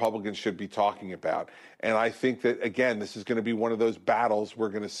 That's what Republicans should be talking about. And I think that, again, this is going to be one of those battles we're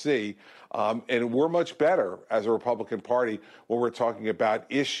going to see. And we're much better as a Republican Party when we're talking about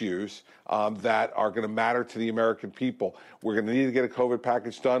issues that are going to matter to the American people. We're going to need to get a COVID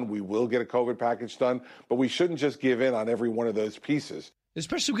package done. We will get a COVID package done. But we shouldn't just give in on every one of those pieces.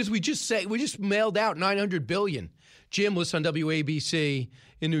 Especially because we just mailed out $900 billion. Jim was on WABC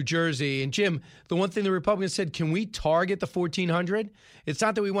in New Jersey. And Jim, the one thing the Republicans said, can we target the $1,400? It's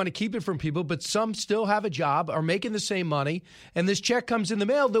not that we want to keep it from people, but some still have a job, are making the same money, and this check comes in the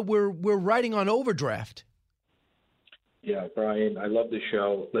mail that we're writing on overdraft. Yeah, Brian, I love the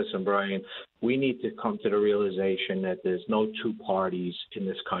show. Listen, Brian, we need to come to the realization that there's no two parties in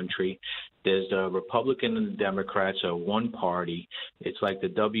this country. There's the Republican and the Democrats are one party. It's like the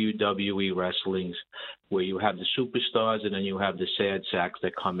WWE wrestlings where you have the superstars and then you have the sad sacks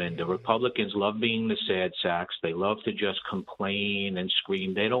that come in. The Republicans love being the sad sacks. They love to just complain and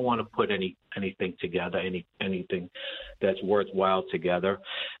scream. They don't want to put anything together, anything that's worthwhile together.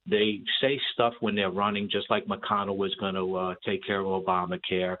 They say stuff when they're running, just like McConnell was going to take care of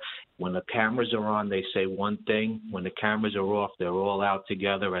Obamacare. When the cameras are on, they say one thing. When the cameras are off, they're all out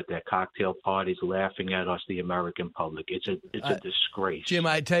together at their cocktail parties laughing at us, the American public. It's a disgrace. Jim,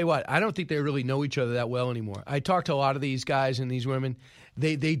 I tell you what, I don't think they really know each other that well anymore. I talk to a lot of these guys and these women.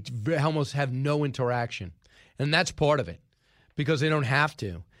 They almost have no interaction. And that's part of it because they don't have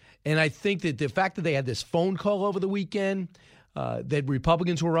to. And I think that the fact that they had this phone call over the weekend, that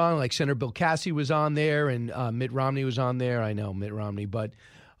Republicans were on, like Senator Bill Cassidy was on there and Mitt Romney was on there. I know Mitt Romney, but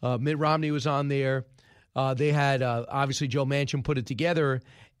Mitt Romney was on there. They had, obviously, Joe Manchin put it together.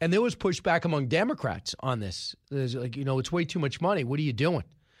 And there was pushback among Democrats on this. There's like, you know, it's way too much money. What are you doing?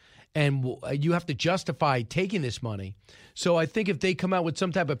 And you have to justify taking this money. So I think if they come out with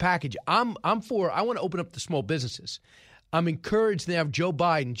some type of package, I want to open up the small businesses. I'm encouraged now. Joe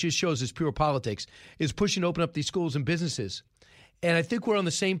Biden just shows his pure politics, is pushing to open up these schools and businesses. And I think we're on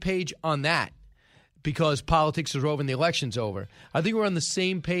the same page on that because politics is over and the election's over. I think we're on the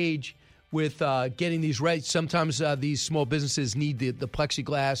same page with getting these rights. Sometimes these small businesses need the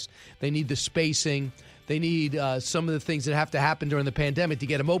plexiglass. They need the spacing. They need some of the things that have to happen during the pandemic to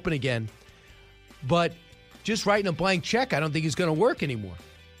get them open again. But just writing a blank check I don't think is going to work anymore,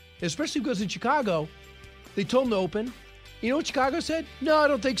 especially because in Chicago, they told them to open. You know what Chicago said? No, I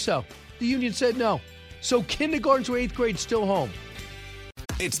don't think so. The union said no. So kindergarten to 8th grade still home.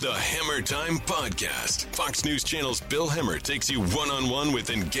 It's the Hammer Time Podcast. Fox News Channel's Bill Hemmer takes you one-on-one with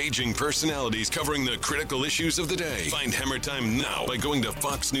engaging personalities covering the critical issues of the day. Find Hammer Time now by going to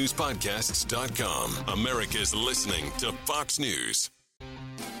foxnewspodcasts.com. America's listening to Fox News.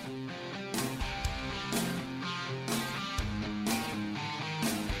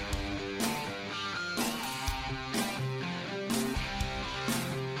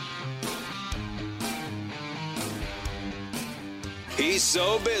 He's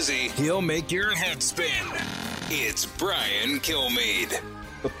so busy, he'll make your head spin. It's Brian Kilmeade.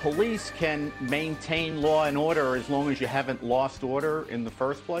 The police can maintain law and order as long as you haven't lost order in the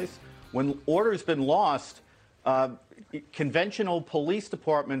first place. When order's been lost, Conventional police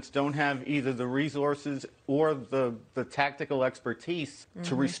departments don't have either the resources or the tactical expertise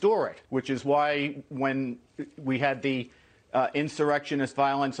to restore it, which is why when we had the insurrectionist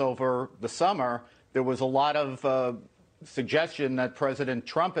violence over the summer, there was a lot of suggestion that President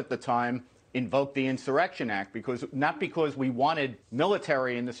Trump at the time invoked the Insurrection Act, not because we wanted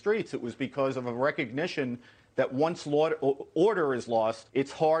military in the streets, it was because of a recognition that once order is lost,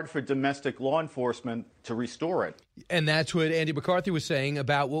 it's hard for domestic law enforcement to restore it. And that's what Andy McCarthy was saying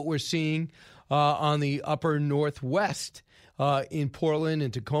about what we're seeing on the upper Northwest in Portland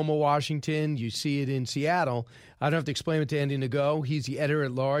and Tacoma, Washington. You see it in Seattle. I don't have to explain it to Andy Ngo. He's the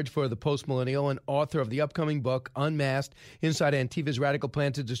editor-at-large for the Post-Millennial and author of the upcoming book, Unmasked, Inside Antifa's Radical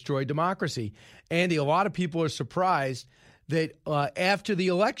Plan to Destroy Democracy. Andy, a lot of people are surprised that after the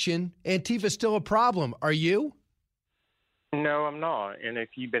election, Antifa is still a problem. Are you? No, I'm not. And if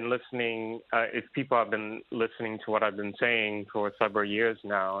you've been listening, if people have been listening to what I've been saying for several years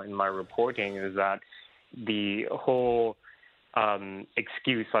now in my reporting, is that the whole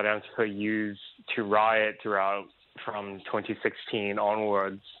excuse that Antifa used to riot throughout from 2016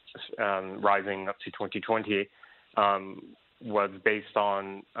 onwards, rising up to 2020, was based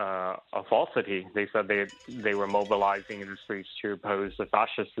on a falsity. They said they were mobilizing in the streets to oppose the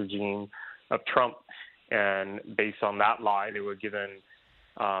fascist regime of Trump, and based on that lie, they were given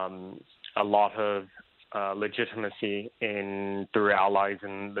a lot of legitimacy through allies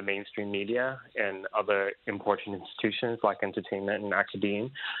in the mainstream media and other important institutions like entertainment and academia.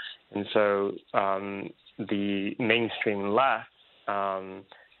 And so the mainstream left, to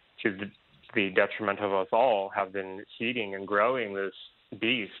the detriment of us all, have been feeding and growing this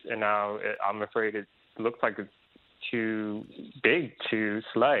beast. And now I'm afraid it looks like it's too big to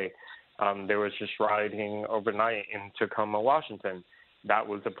slay. There was just rioting overnight in Tacoma, Washington. That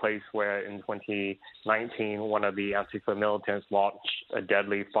was a place where in 2019, one of the Antifa militants launched a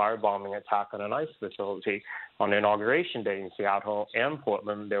deadly firebombing attack on an ICE facility on Inauguration Day in Seattle and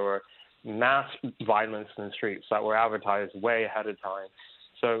Portland. There were mass violence in the streets that were advertised way ahead of time.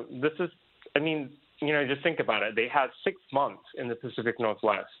 So this is, I mean, just think about it. They had 6 months in the Pacific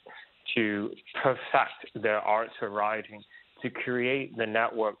Northwest to perfect their art of rioting, to create the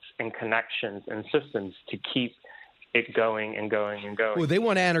networks and connections and systems to keep it going and going and going. Well, they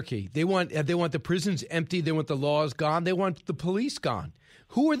want anarchy. They want the prisons empty. They want the laws gone. They want the police gone.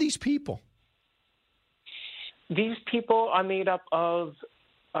 Who are these people? These people are made up of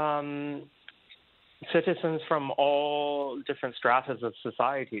citizens from all different stratas of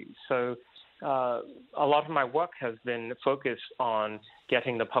society. So a lot of my work has been focused on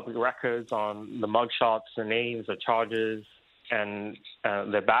getting the public records on the mugshots, the names, the charges, and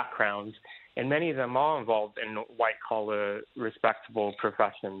their backgrounds. And many of them are involved in white-collar, respectable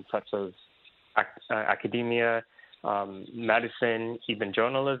professions such as academia, medicine, even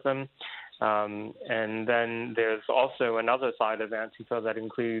journalism. And then there's also another side of Antifa that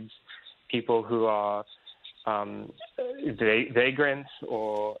includes people who are vagrants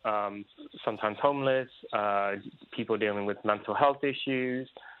or sometimes homeless, people dealing with mental health issues.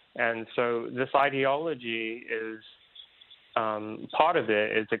 And so this ideology is part of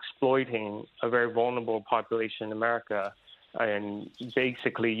it is exploiting a very vulnerable population in America and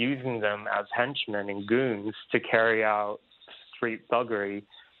basically using them as henchmen and goons to carry out street thuggery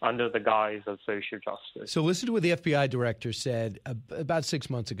under the guise of social justice. So listen to what the FBI director said about 6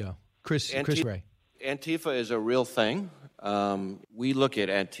 months ago. Chris Wray. Antifa is a real thing. We look at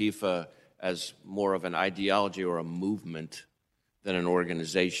Antifa as more of an ideology or a movement than an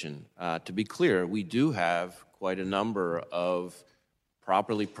organization. To be clear, we do have quite a number of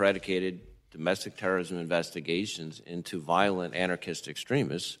properly predicated domestic terrorism investigations into violent anarchist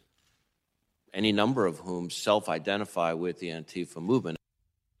extremists, any number of whom self-identify with the Antifa movement.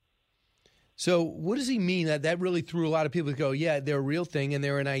 So what does he mean? That really threw a lot of people to go, yeah, they're a real thing and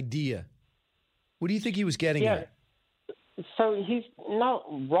they're an idea. What do you think he was getting at? So he's not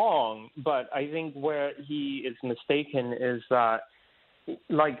wrong, but I think where he is mistaken is that,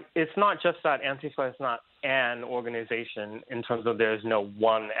 it's not just that Antifa is not an organization in terms of there's no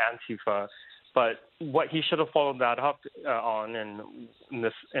one Antifa, but what he should have followed that up on, and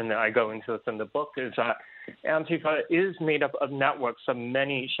I go into this in the book, is that Antifa is made up of networks of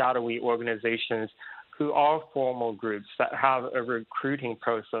many shadowy organizations who are formal groups that have a recruiting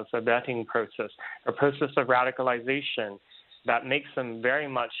process, a vetting process, a process of radicalization that makes them very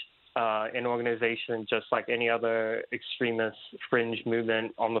much an organization just like any other extremist fringe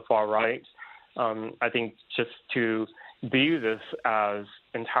movement on the far right. I think just to view this as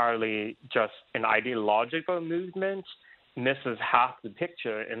entirely just an ideological movement misses half the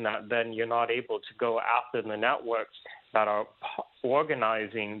picture in that then you're not able to go after the networks that are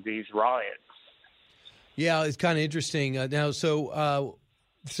organizing these riots. Yeah, it's kind of interesting. Now, so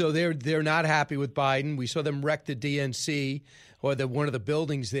they're not happy with Biden. We saw them wreck the DNC or one of the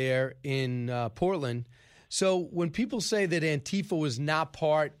buildings there in Portland. So when people say that Antifa was not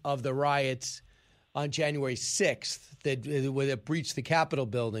part of the riots on January 6th that breached the Capitol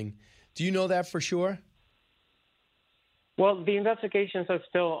building, do you know that for sure? Well, the investigations are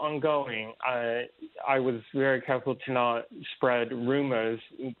still ongoing. I was very careful to not spread rumors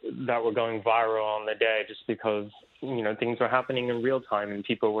that were going viral on the day just because, things were happening in real time and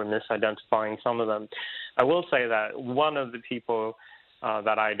people were misidentifying some of them. I will say that one of the people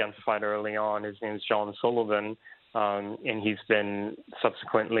that I identified early on, his name is John Sullivan, and he's been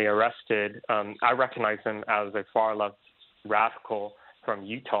subsequently arrested. I recognize him as a far-left radical from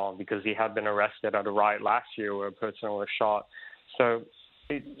Utah because he had been arrested at a riot last year where a person was shot. So,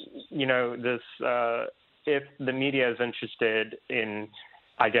 if the media is interested in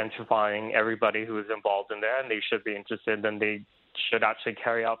identifying everybody who is involved in there, and they should be interested, then they should actually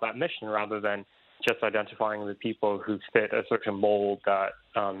carry out that mission rather than just identifying the people who fit a certain mold that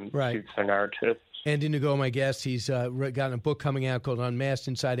suits their narrative. Andy Ngo, my guest, he's got a book coming out called Unmasked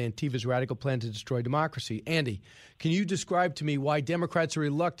Inside Antifa's Radical Plan to Destroy Democracy. Andy, can you describe to me why Democrats are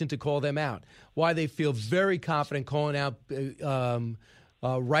reluctant to call them out, why they feel very confident calling out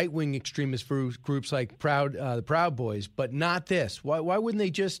right-wing extremist groups like the Proud Boys, but not this? Why wouldn't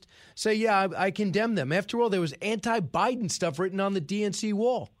they just say, yeah, I condemn them? After all, there was anti-Biden stuff written on the DNC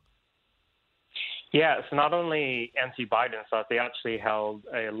wall. Yeah, it's not only anti-Biden stuff. They actually held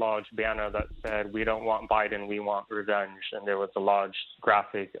a large banner that said, "We don't want Biden, we want revenge." And there was a large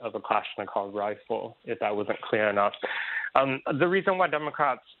graphic of a Kalashnikov rifle, if that wasn't clear enough. The reason why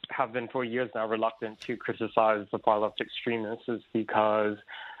Democrats have been for years now reluctant to criticize the far-left extremists is because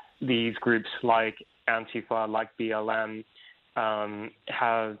these groups like Antifa, like BLM,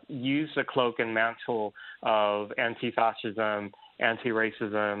 have used the cloak and mantle of anti-fascism,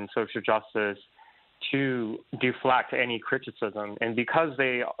 anti-racism, social justice, to deflect any criticism. And because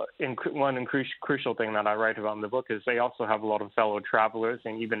one crucial thing that I write about in the book is they also have a lot of fellow travelers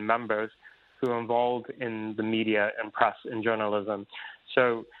and even members who are involved in the media and press and journalism.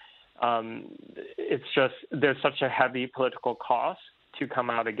 So it's just there's such a heavy political cost to come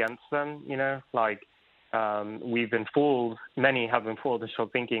out against them, we've been fooled, many have been fooled into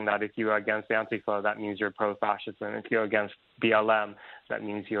thinking that if you are against Antifa, that means you're pro-fascism. If you're against BLM, that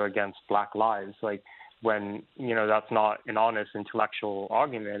means you're against Black lives. When, that's not an honest intellectual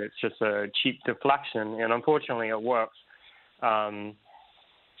argument. It's just a cheap deflection, and unfortunately it works. The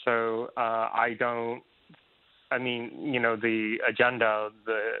agenda,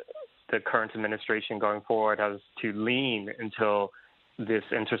 the current administration going forward has to lean until this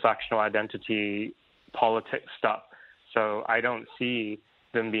intersectional identity politics stuff. So I don't see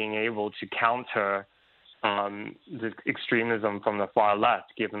them being able to counter the extremism from the far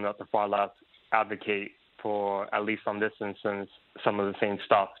left, given that the far left advocate for, at least on this instance, some of the same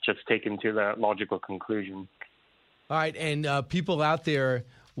stuff, just taken to the logical conclusion. All right, and people out there,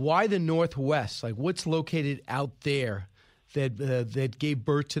 why the Northwest? What's located out there that gave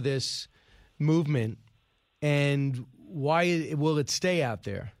birth to this movement, and why will it stay out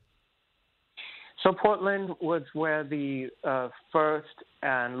there? So Portland was where the first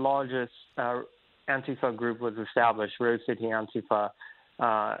and largest Antifa group was established, Rose City Antifa.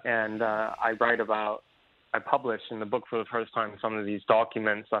 I published in the book for the first time some of these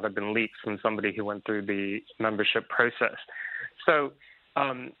documents that have been leaked from somebody who went through the membership process. So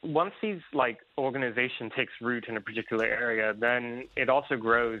once these organization takes root in a particular area, then it also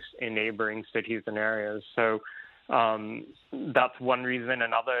grows in neighboring cities and areas. So that's one reason.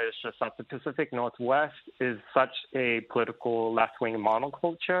 Another is just that the Pacific Northwest is such a political left-wing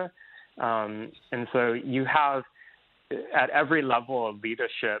monoculture. And so you have, at every level of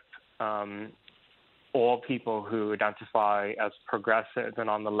leadership, all people who identify as progressive and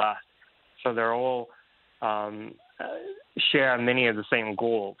on the left. So they're all share many of the same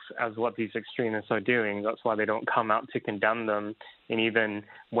goals as what these extremists are doing. That's why they don't come out to condemn them. And even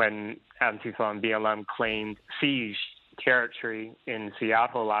when Antifa and BLM claimed siege territory in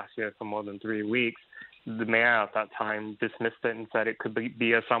Seattle last year for more than 3 weeks, the mayor at that time dismissed it and said it could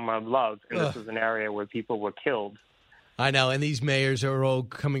be a summer of love. And this is an area where people were killed. I know, and these mayors are all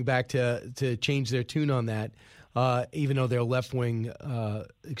coming back to change their tune on that, even though they're left-wing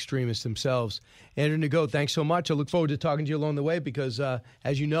extremists themselves. Andrew Ngo, thanks so much. I look forward to talking to you along the way because,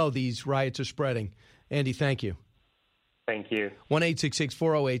 as you know, these riots are spreading. Andy, thank you. Thank you.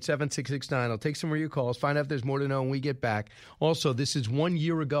 1-866-408-7669. I'll take some of your calls, find out if there's more to know when we get back. Also, this is 1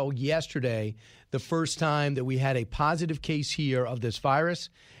 year ago yesterday, the first time that we had a positive case here of this virus,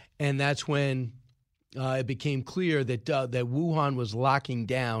 and that's when it became clear that Wuhan was locking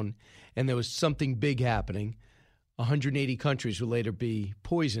down and there was something big happening. 180 countries will later be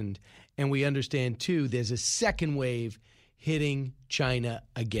poisoned. And we understand, too, there's a second wave hitting China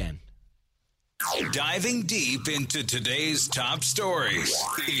again. Diving deep into today's top stories,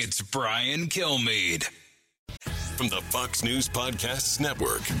 it's Brian Kilmeade. From the Fox News Podcasts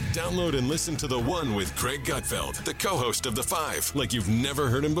Network. Download and listen to The One with Craig Gutfeld, the co-host of The Five, like you've never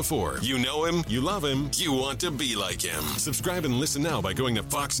heard him before. You know him, you love him, you want to be like him. Subscribe and listen now by going to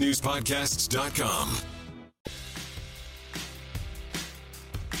foxnewspodcasts.com.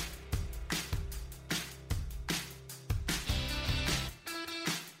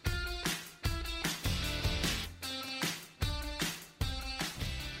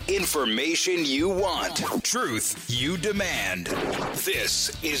 Information you want, truth you demand.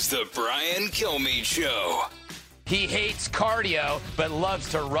 This is the Brian Kilmeade Show. He hates cardio, but loves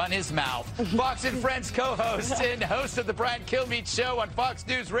to run his mouth. Fox and Friends co-host and host of the Brian Kilmeade Show on Fox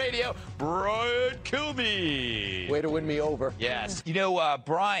News Radio, Brian Kilmeade. Way to win me over. Yes. You know,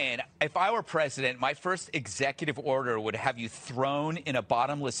 Brian, if I were president, my first executive order would have you thrown in a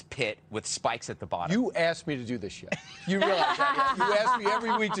bottomless pit with spikes at the bottom. You asked me to do this show. You realize that? You ask me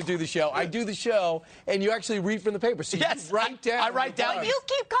every week to do the show. I do the show, and you actually read from the paper. So yes, you write down. I write down. You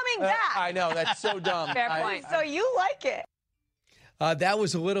keep coming back. I know. That's so dumb. Fair point. So you like it. That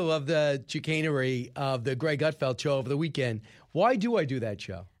was a little of the chicanery of the Greg Gutfeld show over the weekend. Why do I do that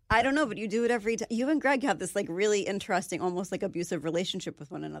show? I don't know, but you do it every time. You and Greg have this like really interesting, almost like abusive relationship with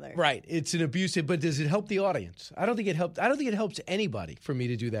one another. Right. It's an abusive, but does it help the audience? I don't think it helped. I don't think it helps anybody for me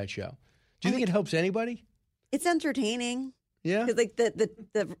to do that show. Do you think it helps anybody? It's entertaining. Yeah. Because like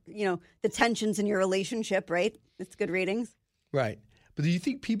the tensions in your relationship, right? It's good ratings. Right. But do you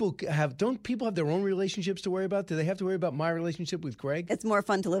think don't people have their own relationships to worry about? Do they have to worry about my relationship with Greg? It's more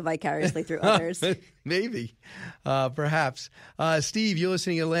fun to live vicariously through others. Maybe. Perhaps. Steve, you're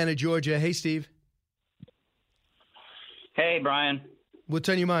listening to Atlanta, Georgia. Hey, Steve. Hey, Brian. What's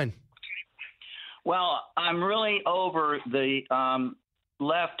on your mind? Well, I'm really over the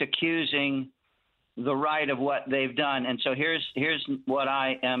left accusing the right of what they've done. And so here's what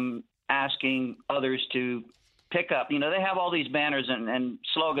I am asking others to pick up. You know, they have all these banners and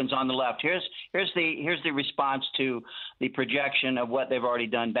slogans on the left. Here's the response to the projection of what they've already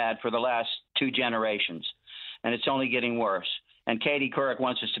done bad for the last 2 generations. And it's only getting worse. And Katie Couric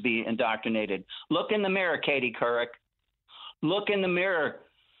wants us to be indoctrinated. Look in the mirror, Katie Couric. Look in the mirror,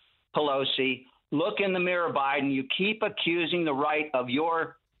 Pelosi. Look in the mirror, Biden. You keep accusing the right of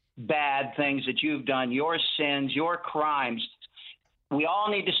your bad things that you've done, your sins, your crimes. We all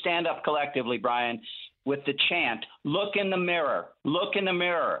need to stand up collectively, Brian, with the chant, look in the mirror, look in the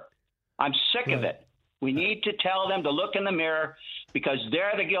mirror. I'm sick of it. We need to tell them to look in the mirror because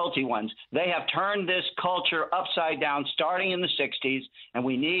they're the guilty ones. They have turned this culture upside down starting in the 60s, and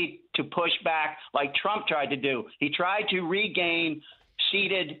we need to push back like Trump tried to do. He tried to regain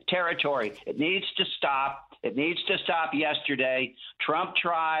ceded territory. It needs to stop. It needs to stop yesterday. Trump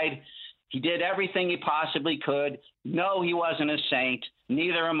tried. He did everything he possibly could. No, he wasn't a saint.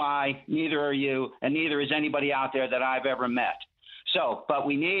 Neither am I, neither are you, and neither is anybody out there that I've ever met. So, but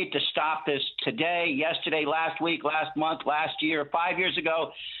we need to stop this today, yesterday, last week, last month, last year, 5 years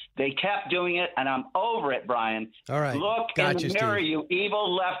ago. They kept doing it, and I'm over it, Brian. All right. Look in the mirror, Steve. You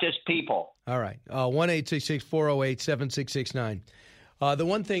evil leftist people. All right. 1-866-408-7669. The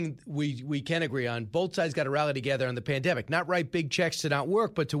one thing we can agree on, both sides got to rally together on the pandemic. Not write big checks to not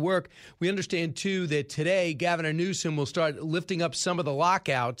work, but to work. We understand, too, that today Governor Newsom will start lifting up some of the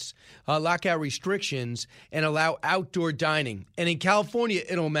lockout restrictions and allow outdoor dining. And in California,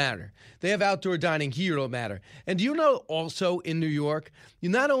 it'll matter. They have outdoor dining here, it'll matter. And do you know also in New York,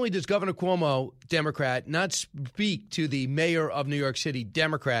 not only does Governor Cuomo, Democrat, not speak to the mayor of New York City,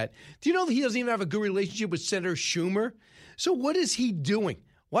 Democrat, do you know that he doesn't even have a good relationship with Senator Schumer? So what is he doing?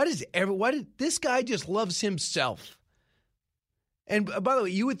 Why did this guy just loves himself? And by the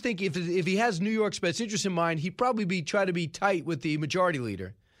way, you would think if he has New York's best interest in mind, he'd probably try to be tight with the majority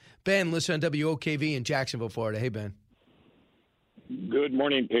leader. Ben, listen on WOKV in Jacksonville, Florida. Hey, Ben. Good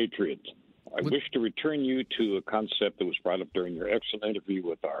morning, Patriots. I wish to return you to a concept that was brought up during your excellent interview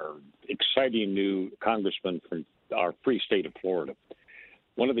with our exciting new congressman from our free state of Florida.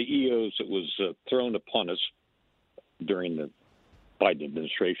 One of the EOs that was thrown upon us during the Biden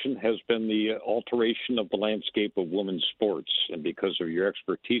administration has been the alteration of the landscape of women's sports. And because of your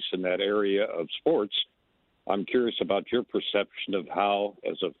expertise in that area of sports, I'm curious about your perception of how,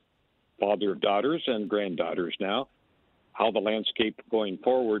 as a father of daughters and granddaughters now, how the landscape going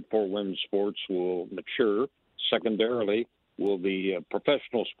forward for women's sports will mature. Secondarily, will the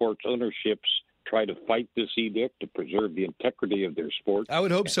professional sports ownerships try to fight this edict to preserve the integrity of their sport? I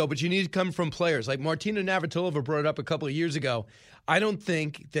would hope so, but you need to come from players. Like Martina Navratilova brought it up a couple of years ago. I don't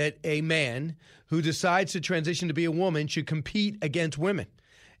think that a man who decides to transition to be a woman should compete against women.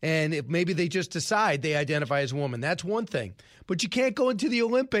 And if maybe they just decide they identify as a woman. That's one thing. But you can't go into the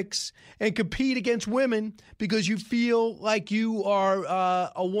Olympics and compete against women because you feel like you are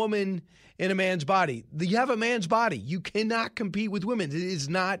a woman in a man's body. You have a man's body. You cannot compete with women. It is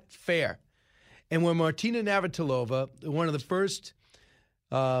not fair. And when Martina Navratilova, one of the first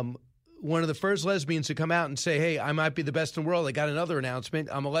lesbians to come out and say, "Hey, I might be the best in the world. I got another announcement.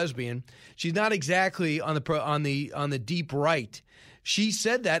 I'm a lesbian." She's not exactly on the deep right. She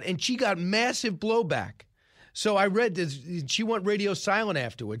said that, and she got massive blowback. So I read this. She went radio silent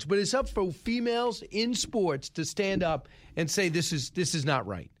afterwards. But it's up for females in sports to stand up and say this is not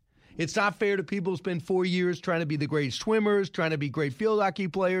right. It's not fair to people who spend 4 years trying to be the great swimmers, trying to be great field hockey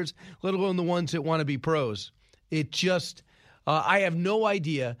players, let alone the ones that want to be pros. It just, I have no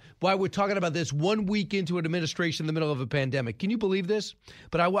idea why we're talking about this 1 week into an administration in the middle of a pandemic. Can you believe this?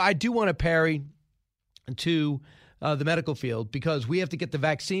 But I do want to parry to the medical field because we have to get the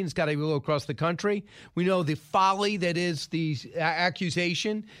vaccine. It's got to go across the country. We know the folly that is the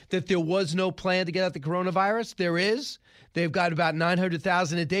accusation that there was no plan to get at the coronavirus. There is. They've got about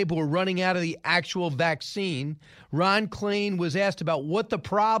 900,000 a day, but we're running out of the actual vaccine. Ron Klain was asked about what the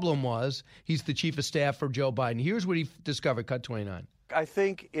problem was. He's the chief of staff for Joe Biden. Here's what he discovered, cut 29. I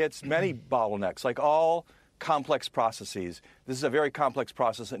think it's many bottlenecks, like all complex processes. This is a very complex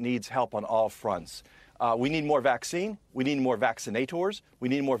process that needs help on all fronts. We need more vaccine. We need more vaccinators. We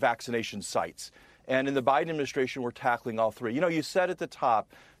need more vaccination sites. And in the Biden administration, we're tackling all three. You know, you said at the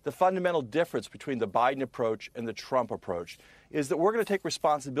top, the fundamental difference between the Biden approach and the Trump approach is that we're going to take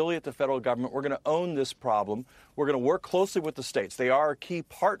responsibility at the federal government. We're going to own this problem. We're going to work closely with the states. They are key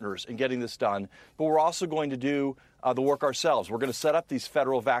partners in getting this done. But we're also going to do the work ourselves. We're going to set up these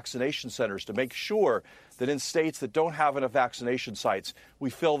federal vaccination centers to make sure that in states that don't have enough vaccination sites, we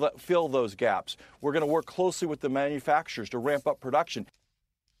fill those gaps. We're going to work closely with the manufacturers to ramp up production.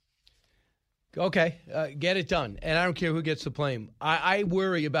 Okay, get it done. And I don't care who gets the blame. I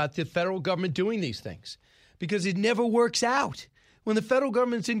worry about the federal government doing these things because it never works out. When the federal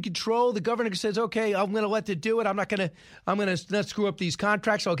government's in control, the governor says, okay, I'm going to let them do it. I'm going to not screw up these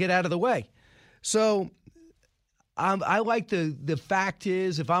contracts. I'll get out of the way. So I like the fact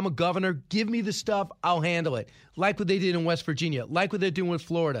is, if I'm a governor, give me the stuff, I'll handle it. Like what they did in West Virginia, like what they're doing with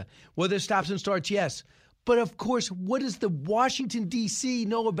Florida. Whether it stops and starts, yes. But of course, what does the Washington, D.C.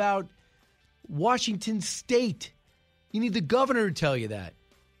 know about Washington State? You need the governor to tell you that.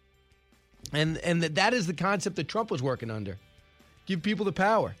 And that is the concept that Trump was working under. Give people the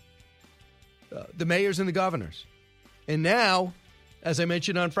power. The mayors and the governors. And now, as I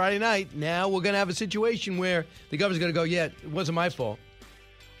mentioned on Friday night, now we're going to have a situation where the governor's going to go, yeah, it wasn't my fault.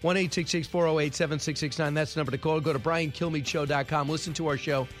 1-866-408-7669. That's the number to call. Go to BrianKilmeadshow.com. Listen to our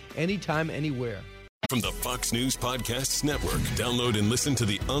show anytime, anywhere. From the Fox News Podcasts Network, download and listen to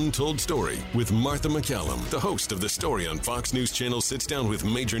The Untold Story with Martha McCallum. The host of The Story on Fox News Channel sits down with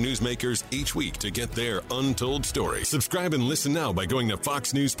major newsmakers each week to get their untold story. Subscribe and listen now by going to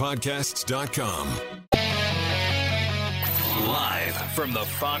foxnewspodcasts.com. Live from the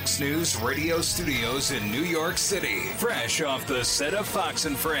Fox News radio studios in New York City, fresh off the set of Fox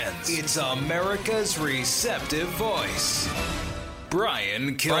and Friends, it's America's receptive voice,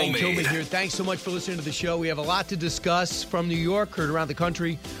 Brian Kilmeade. Brian Kilmeade here. Thanks so much for listening to the show. We have a lot to discuss from New York, heard around the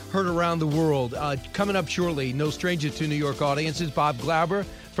country, heard around the world. Coming up shortly, no stranger to New York audiences, Bob Glauber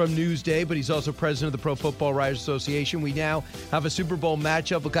from Newsday, but he's also president of the Pro Football Writers Association. We now have a Super Bowl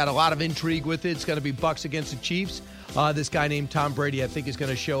matchup. We've got a lot of intrigue with it. It's going to be Bucs against the Chiefs. This guy named Tom Brady, I think, is going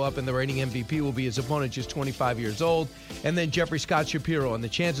to show up, and the reigning MVP will be his opponent, just 25 years old. And then Jeffrey Scott Shapiro, and the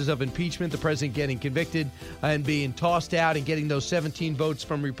chances of impeachment, the president getting convicted and being tossed out and getting those 17 votes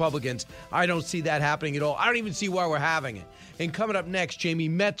from Republicans. I don't see that happening at all. I don't even see why we're having it. And coming up next, Jamie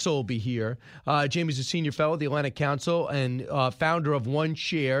Metzl will be here. Jamie's a senior fellow at the Atlantic Council and founder of One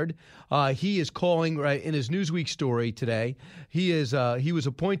Shared. He is calling in his Newsweek story today. He was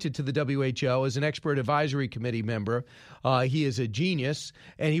appointed to the WHO as an expert advisory committee member. He is a genius,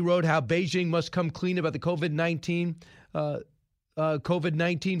 and he wrote how Beijing must come clean about the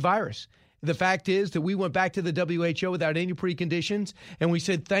COVID-19 virus. The fact is that we went back to the WHO without any preconditions, and we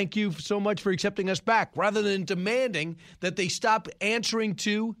said, thank you so much for accepting us back, rather than demanding that they stop answering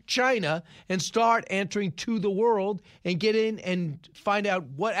to China and start answering to the world and get in and find out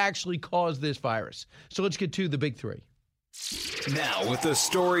what actually caused this virus. So let's get to the big three. Now, with the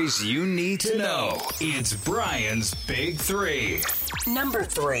stories you need to know, it's Brian's Big Three. Number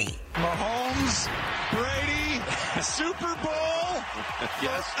 3. Mahomes, Brady, Super Bowl,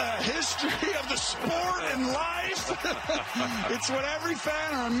 history of the sport and life. It's what every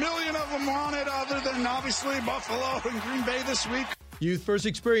fan, or a million of them, wanted, other than obviously Buffalo and Green Bay this week. Youth first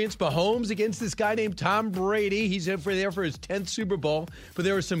experience, Mahomes against this guy named Tom Brady. He's there for his 10th Super Bowl, but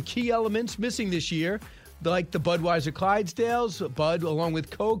there are some key elements missing this year, like the Budweiser Clydesdales, Bud along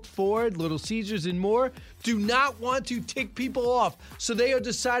with Coke, Ford, Little Caesars, and more, do not want to tick people off. So they are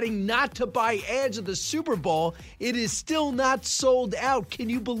deciding not to buy ads at the Super Bowl. It is still not sold out. Can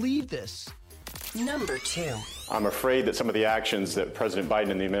you believe this? Number 2. I'm afraid that some of the actions that President Biden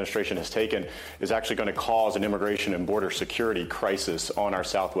and the administration has taken is actually going to cause an immigration and border security crisis on our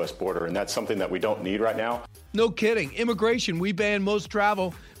southwest border, and that's something that we don't need right now. No kidding. Immigration, we ban most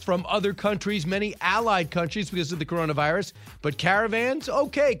travel from other countries, many allied countries because of the coronavirus. But caravans,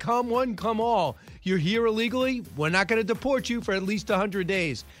 okay, come one, come all. You're here illegally, we're not going to deport you for at least 100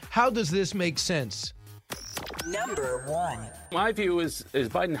 days. How does this make sense? Number 1. My view is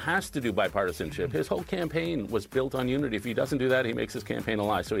Biden has to do bipartisanship. His whole campaign was built on unity. If he doesn't do that, he makes his campaign a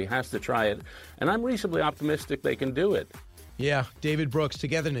lie. So he has to try it. And I'm reasonably optimistic they can do it. Yeah, David Brooks,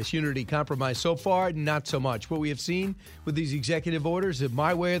 togetherness, unity, compromise. So far, not so much. What we have seen with these executive orders is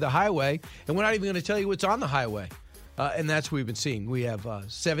my way or the highway, and we're not even going to tell you what's on the highway. And that's what we've been seeing. We have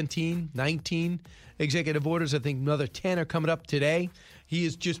 17, 19 executive orders. I think another 10 are coming up today. He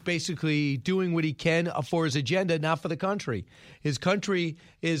is just basically doing what he can for his agenda, not for the country. His country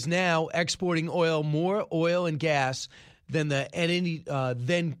is now exporting more oil and gas than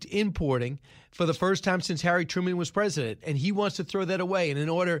importing for the first time since Harry Truman was president. And he wants to throw that away in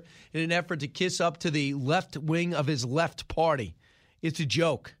an effort to kiss up to the left wing of his left party. It's a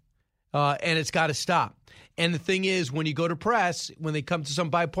joke, and it's got to stop. And the thing is, when you go to press, when they come to some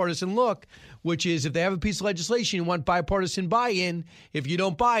bipartisan look, which is if they have a piece of legislation, you want bipartisan buy-in. If you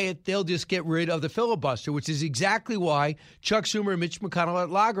don't buy it, they'll just get rid of the filibuster, which is exactly why Chuck Schumer and Mitch McConnell are at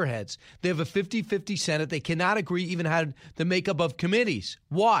loggerheads. They have a 50-50 Senate. They cannot agree even on the makeup of committees.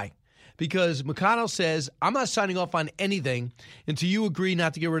 Why? Because McConnell says, I'm not signing off on anything until you agree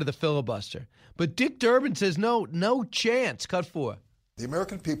not to get rid of the filibuster. But Dick Durbin says, no chance. Cut 4. The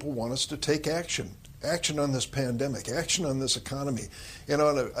American people want us to take action on this pandemic, action on this economy, and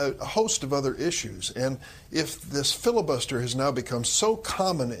on a host of other issues. And if this filibuster has now become so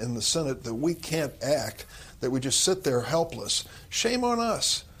common in the Senate that we can't act, that we just sit there helpless, shame on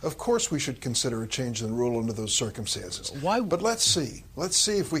us. Of course we should consider a change in the rule under those circumstances. Why? But let's see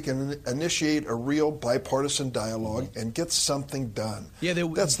if we can initiate a real bipartisan dialogue and get something done. Yeah,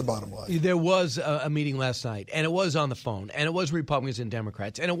 that's the bottom line. There was a meeting last night, and it was on the phone, and it was Republicans and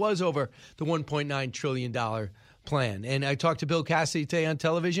Democrats, and it was over the $1.9 trillion plan. And I talked to Bill Cassidy today on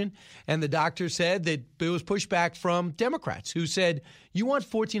television, and the doctor said that there was pushback from Democrats who said, you want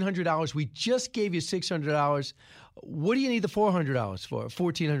 $1,400, we just gave you $600. What do you need the $400 for,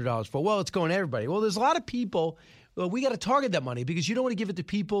 $1,400 for? Well, it's going to everybody. Well, there's a lot of people. Well, we got to target that money because you don't want to give it to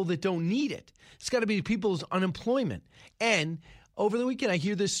people that don't need it. It's got to be people's unemployment. And over the weekend, I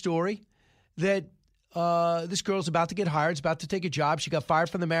hear this story that this girl's about to get hired, is about to take a job. She got fired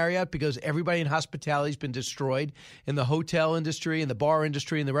from the Marriott because everybody in hospitality has been destroyed in the hotel industry, in the bar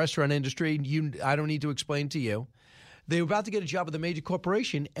industry, in the restaurant industry. I don't need to explain to you. They were about to get a job with a major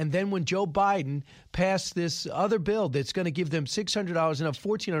corporation, and then when Joe Biden passed this other bill that's going to give them $600 and up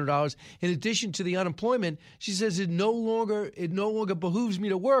 $1,400 in addition to the unemployment, she says it no longer behooves me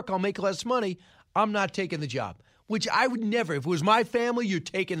to work. I'll make less money. I'm not taking the job, which I would never. If it was my family, you're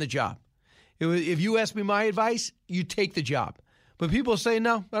taking the job. If you ask me my advice, you take the job. But people say,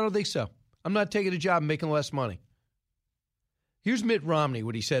 no, I don't think so. I'm not taking a job and making less money. Here's Mitt Romney,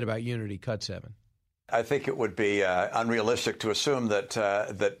 what he said about unity, cut 7. I think it would be unrealistic to assume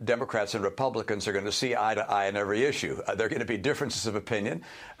that Democrats and Republicans are going to see eye to eye on every issue. There are going to be differences of opinion.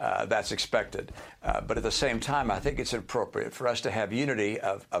 That's expected. But at the same time, I think it's appropriate for us to have unity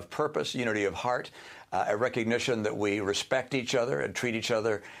of purpose, unity of heart, a recognition that we respect each other and treat each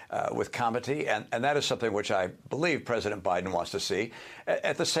other with comity. And that is something which I believe President Biden wants to see.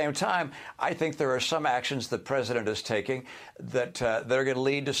 At the same time, I think there are some actions the president is taking that are going to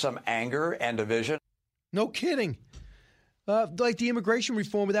lead to some anger and division. No kidding. Like the immigration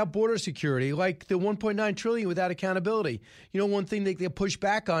reform without border security, like the $1.9 trillion without accountability. You know, one thing they push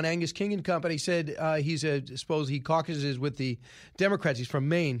back on, Angus King and company said suppose he caucuses with the Democrats. He's from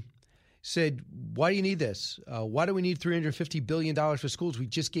Maine. Said, why do you need this? Why do we need $350 billion for schools? We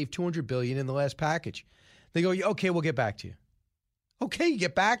just gave $200 billion in the last package. They go, okay, we'll get back to you. Okay,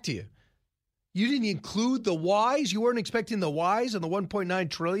 get back to you. You didn't include the Ys? You weren't expecting the Ys on the $1.9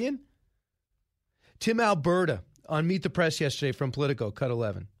 trillion? Tim Alberta on Meet the Press yesterday from Politico, Cut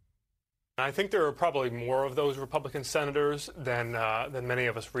 11. I think there are probably more of those Republican senators than many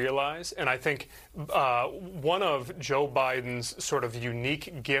of us realize. And I think one of Joe Biden's sort of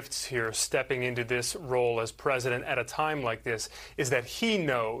unique gifts here, stepping into this role as president at a time like this, is that he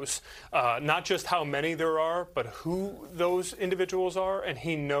knows not just how many there are, but who those individuals are. And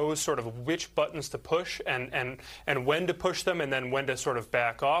he knows sort of which buttons to push and when to push them and then when to sort of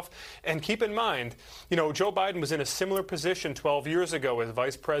back off. And keep in mind, you know, Joe Biden was in a similar position 12 years ago as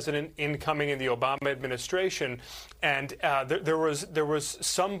vice president incoming in the Obama administration, and there was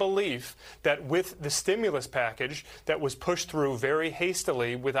some belief that with the stimulus package that was pushed through very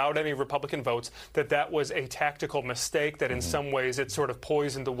hastily without any Republican votes, that was a tactical mistake, that in some ways it sort of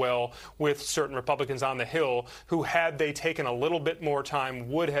poisoned the well with certain Republicans on the Hill who, had they taken a little bit more time,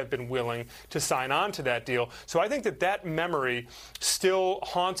 would have been willing to sign on to that deal. So I think that memory still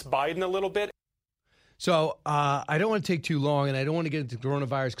haunts Biden a little bit. So I don't want to take too long, and I don't want to get into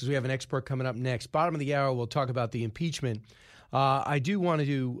coronavirus because we have an expert coming up next. Bottom of the hour, we'll talk about the impeachment. I do want to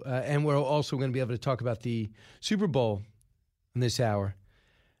do, and we're also going to be able to talk about the Super Bowl in this hour.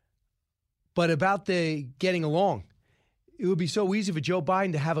 But about the getting along, it would be so easy for Joe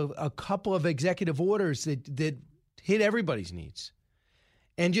Biden to have a couple of executive orders that hit everybody's needs.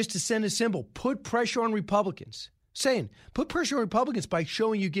 And just to send a symbol, put pressure on Republicans. Put pressure on Republicans by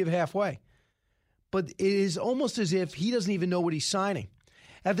showing you give halfway. But it is almost as if he doesn't even know what he's signing.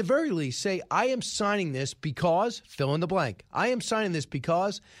 At the very least, say, I am signing this because, fill in the blank. I am signing this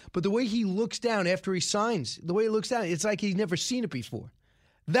because, but the way he looks down after he signs, the way he looks down, it's like he's never seen it before.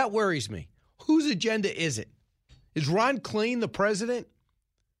 That worries me. Whose agenda is it? Is Ron Klain the president?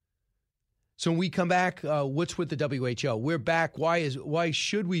 So when we come back, what's with the WHO? We're back. Why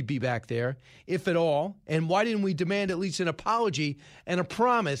should we be back there, if at all? And why didn't we demand at least an apology and a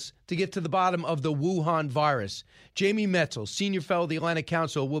promise to get to the bottom of the Wuhan virus? Jamie Metzel, senior fellow of the Atlantic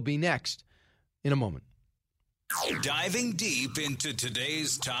Council, will be next in a moment. Diving deep into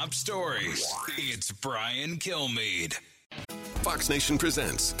today's top stories, it's Brian Kilmeade. Fox Nation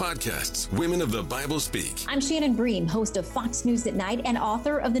presents podcasts Women of the Bible Speak. I'm Shannon Bream, host of Fox News at Night and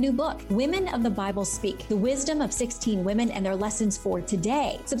author of the new book, Women of the Bible Speak, the wisdom of 16 women and their lessons for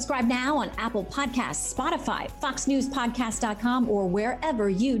today. Subscribe now on Apple Podcasts, Spotify, FoxNewsPodcast.com, or wherever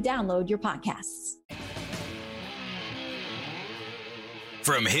you download your podcasts.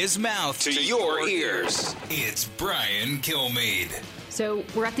 From his mouth to your ears, it's Brian Kilmeade. So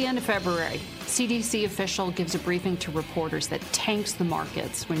we're at the end of February. CDC official gives a briefing to reporters that tanks the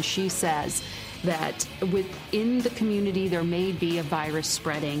markets when she says that within the community there may be a virus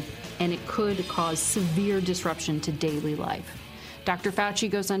spreading and it could cause severe disruption to daily life. Dr. Fauci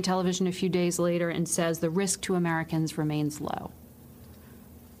goes on television a few days later and says the risk to Americans remains low.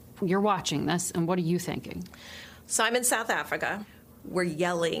 You're watching this, and what are you thinking? So I'm in South Africa. We're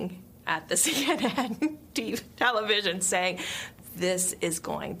yelling at the CNN television saying, this is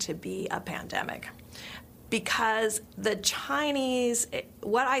going to be a pandemic. Because the Chinese,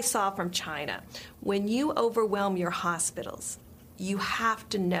 what I saw from China, when you overwhelm your hospitals, you have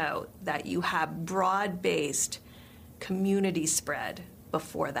to know that you have broad-based community spread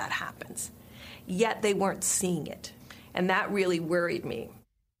before that happens. Yet they weren't seeing it. And that really worried me.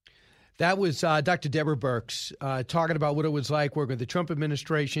 That was Dr. Deborah Birx talking about what it was like working with the Trump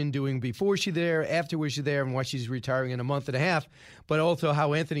administration, doing before she's there, after she's there, and why she's retiring in a month and a half, but also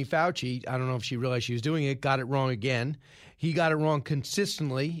how Anthony Fauci, I don't know if she realized she was doing it, got it wrong again. He got it wrong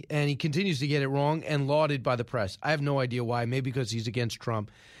consistently, and he continues to get it wrong and lauded by the press. I have no idea why, maybe because he's against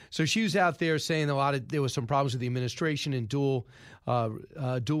Trump. So she was out there saying there was some problems with the administration and dual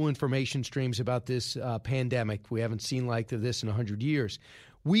information streams about this pandemic. We haven't seen like this in 100 years.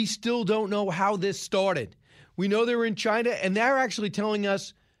 We still don't know how this started. We know they were in China, and they're actually telling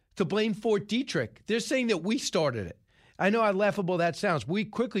us to blame Fort Detrick. They're saying that we started it. I know how laughable that sounds. We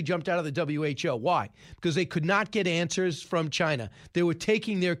quickly jumped out of the WHO. Why? Because they could not get answers from China. They were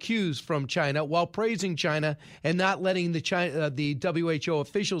taking their cues from China while praising China and not letting the WHO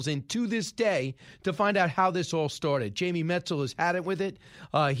officials in to this day to find out how this all started. Jamie Metzl has had it with it.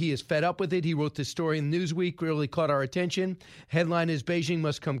 He is fed up with it. He wrote this story in Newsweek, really caught our attention. Headline is Beijing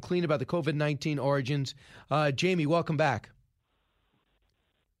must come clean about the COVID-19 origins. Jamie, welcome back.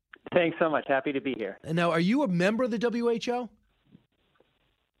 Thanks so much. Happy to be here. Now, are you a member of the WHO?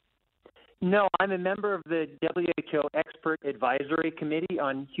 No, I'm a member of the WHO Expert Advisory Committee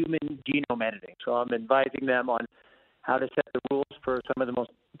on Human Genome Editing. So I'm advising them on how to set the rules for some of the most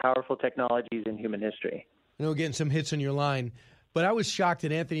powerful technologies in human history. I know we're getting some hits on your line, but I was shocked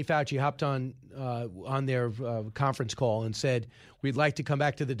that Anthony Fauci hopped on their conference call and said, we'd like to come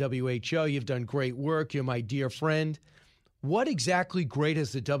back to the WHO. You've done great work. You're my dear friend. What exactly great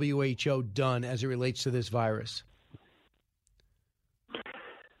has the WHO done as it relates to this virus?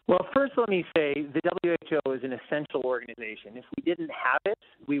 Well, first let me say the WHO is an essential organization. If we didn't have it,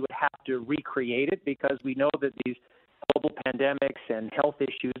 we would have to recreate it because we know that these global pandemics and health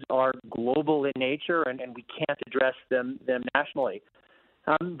issues are global in nature and we can't address them nationally.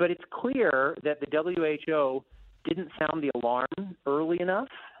 But it's clear that the WHO didn't sound the alarm early enough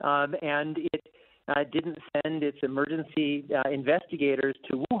and it didn't send its emergency investigators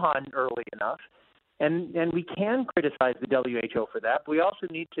to Wuhan early enough. And we can criticize the WHO for that, but we also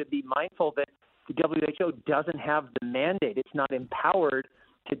need to be mindful that the WHO doesn't have the mandate. It's not empowered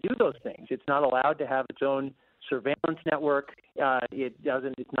to do those things. It's not allowed to have its own surveillance network. It's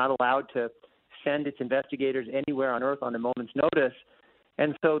not allowed to send its investigators anywhere on Earth on a moment's notice.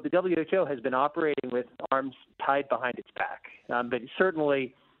 And so the WHO has been operating with arms tied behind its back. But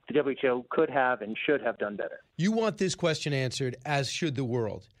certainly the WHO could have and should have done better. You want this question answered, as should the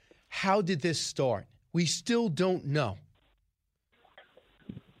world. How did this start? We still don't know.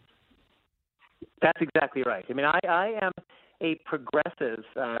 That's exactly right. I mean, I am a progressive,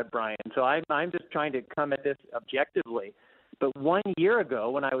 Brian, so I'm just trying to come at this objectively. But 1 year ago,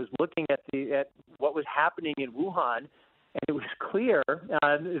 when I was looking at what was happening in Wuhan, and it was clear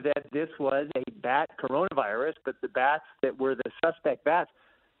that this was a bat coronavirus, but the bats that were the suspect bats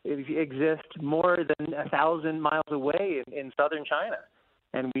exist more than 1,000 miles away in southern China.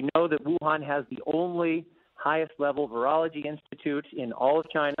 And we know that Wuhan has the only highest level virology institute in all of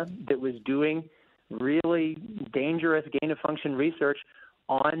China that was doing really dangerous gain-of-function research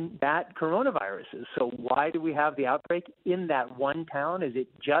on bat coronaviruses. So why do we have the outbreak in that one town? Is it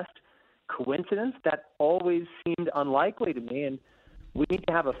just coincidence? That always seemed unlikely to me, and we need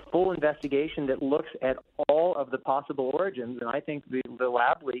to have a full investigation that looks at all of the possible origins, and I think the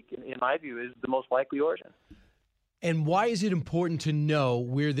lab leak, in my view, is the most likely origin. And why is it important to know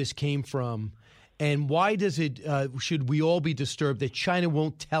where this came from? And why does it? Should we all be disturbed that China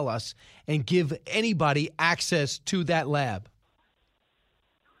won't tell us and give anybody access to that lab?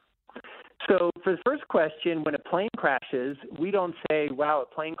 So for the first question, when a plane crashes, we don't say, wow,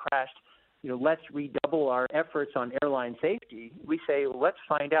 a plane crashed, let's redouble our efforts on airline safety. We say, let's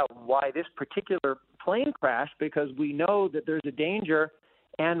find out why this particular plane crashed, because we know that there's a danger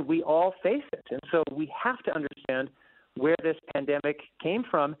and we all face it. And so we have to understand where this pandemic came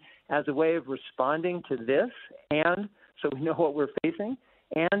from as a way of responding to this, and so we know what we're facing,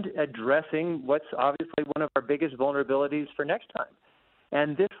 and addressing what's obviously one of our biggest vulnerabilities for next time.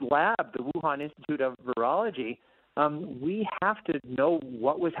 And this lab, the Wuhan Institute of Virology, we have to know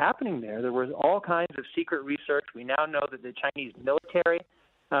what was happening there. There was all kinds of secret research. We now know that the Chinese military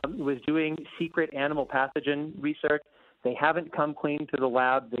was doing secret animal pathogen research. They haven't come clean to the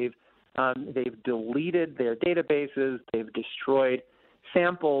lab. They've deleted their databases. They've destroyed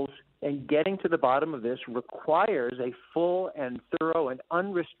samples. And getting to the bottom of this requires a full and thorough and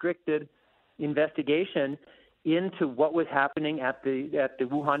unrestricted investigation into what was happening at the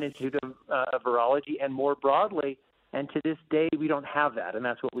Wuhan Institute of Virology and more broadly. And to this day, we don't have that, and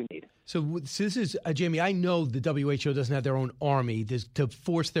that's what we need. So this is, Jamie, I know the WHO doesn't have their own army to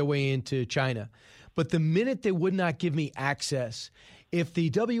force their way into China. But the minute they would not give me access, if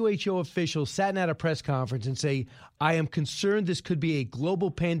the WHO officials sat at a press conference and say, I am concerned this could be a global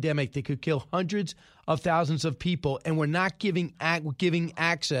pandemic that could kill hundreds of thousands of people, and we're not giving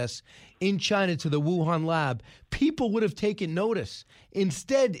access in China to the Wuhan lab, people would have taken notice.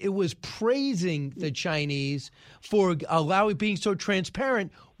 Instead, it was praising the Chinese for being so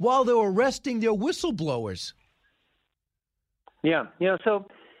transparent while they were arresting their whistleblowers. Yeah, so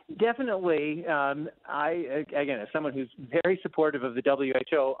definitely, again, as someone who's very supportive of the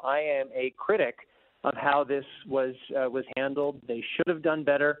WHO, I am a critic of how this was handled. They should have done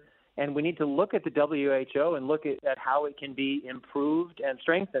better. And we need to look at the WHO and look at how it can be improved and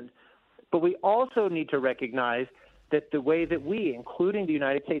strengthened. But we also need to recognize that the way that we, including the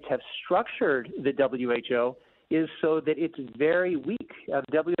United States, have structured the WHO is so that it's very weak.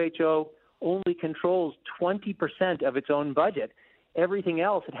 The WHO only controls 20% of its own budget. Everything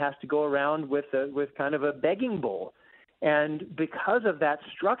else, it has to go around with kind of a begging bowl. And because of that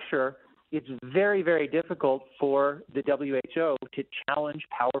structure, it's very, very difficult for the WHO to challenge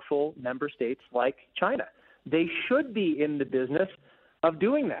powerful member states like China. They should be in the business of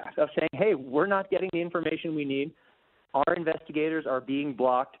doing that, of saying, hey, we're not getting the information we need. Our investigators are being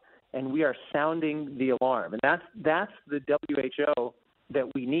blocked, and we are sounding the alarm. And that's the WHO that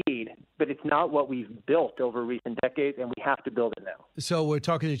we need, but it's not what we've built over recent decades, and we have to build it now. So we're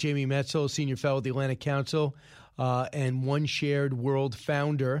talking to Jamie Metzl, senior fellow at the Atlantic Council and One Shared World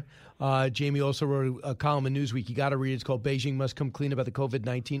founder. Jamie also wrote a column in Newsweek. You got to read it. It's called Beijing Must Come Clean about the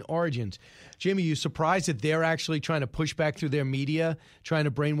COVID-19 origins. Jamie, you surprised that they're actually trying to push back through their media, trying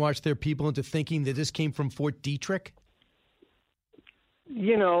to brainwash their people into thinking that this came from Fort Detrick?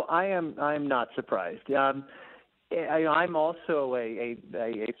 You know, I'm not surprised. I'm also a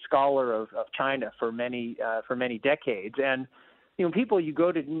scholar of China for many decades, and you know,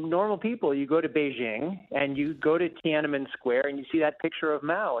 normal people, you go to Beijing and you go to Tiananmen Square and you see that picture of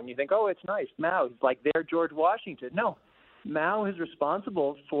Mao and you think, oh, it's nice, Mao, he's like their George Washington. No, Mao is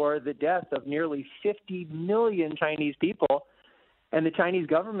responsible for the death of nearly 50 million Chinese people, and the Chinese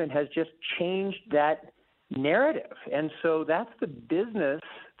government has just changed that narrative. And so that's the business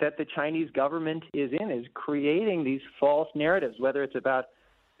that the Chinese government is in, is creating these false narratives, whether it's about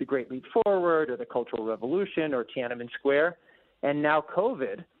the Great Leap Forward or the Cultural Revolution or Tiananmen Square, and now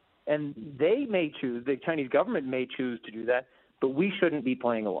COVID. And they may choose, the Chinese government may choose to do that, but we shouldn't be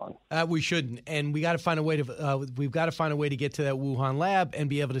playing along. We shouldn't, and we got to find a way to. We've got to find a way to get to that Wuhan lab and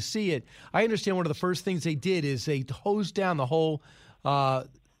be able to see it. I understand one of the first things they did is they hosed down the whole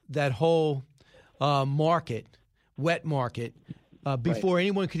market, wet market, before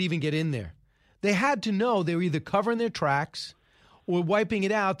anyone could even get in there. They had to know they were either covering their tracks or wiping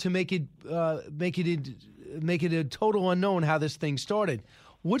it out to make it a total unknown how this thing started.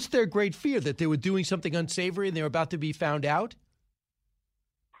 What's their great fear? That they were doing something unsavory and they were about to be found out?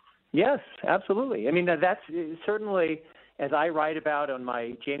 Yes, absolutely. I mean, that's certainly, as I write about on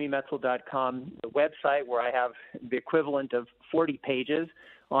my jamiemetzl.com website, where I have the equivalent of 40 pages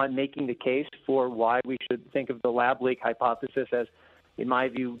on making the case for why we should think of the lab leak hypothesis as, in my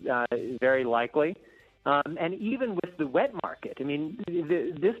view, very likely. And even with the wet market, I mean,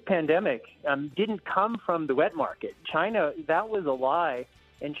 this pandemic didn't come from the wet market. China, that was a lie,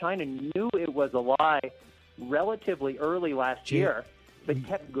 and China knew it was a lie relatively early last year, but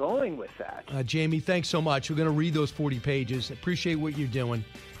kept going with that. Jamie, thanks so much. We're going to read those 40 pages. Appreciate what you're doing.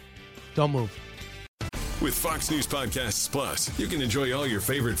 Don't move. With Fox News Podcasts Plus, you can enjoy all your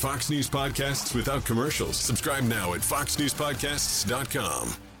favorite Fox News podcasts without commercials. Subscribe now at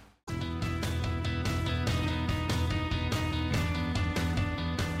foxnewspodcasts.com.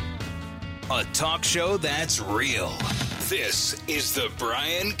 A talk show that's real. This is the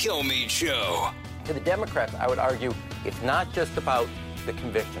Brian Kilmeade Show. To the Democrats, I would argue it's not just about the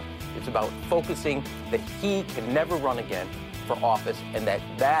conviction. It's about focusing that he can never run again for office, and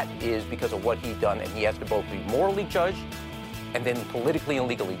that is because of what he's done, and he has to both be morally judged and then politically and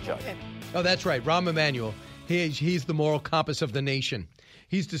legally judged. Oh, that's right. Rahm Emanuel, he's the moral compass of the nation.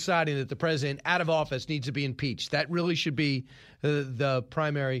 He's deciding that the president out of office needs to be impeached. That really should be the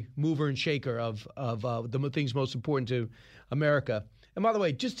primary mover and shaker of the things most important to America. And by the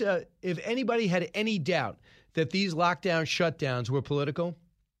way, just if anybody had any doubt that these lockdown shutdowns were political,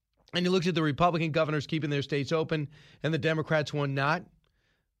 and you looked at the Republican governors keeping their states open and the Democrats one not,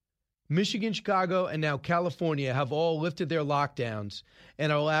 Michigan, Chicago, and now California have all lifted their lockdowns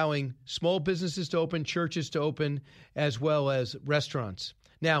and are allowing small businesses to open, churches to open, as well as restaurants.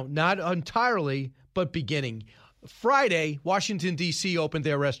 Now, not entirely, but beginning. Friday, Washington, D.C. opened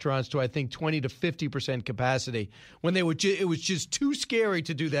their restaurants to, I think, 20 to 50% capacity when it was just too scary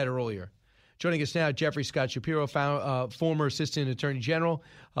to do that earlier. Joining us now, Jeffrey Scott Shapiro, former Assistant Attorney General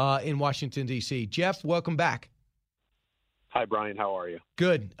in Washington, D.C. Jeff, welcome back. Hi, Brian. How are you?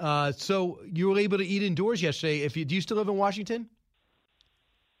 Good. So you were able to eat indoors yesterday. Do you still live in Washington?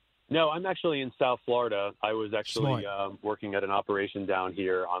 No, I'm actually in South Florida. I was actually working at an operation down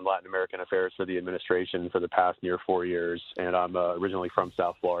here on Latin American affairs for the administration for the past near 4 years, and I'm originally from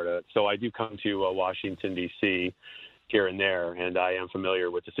South Florida. So I do come to Washington, D.C. here and there, and I am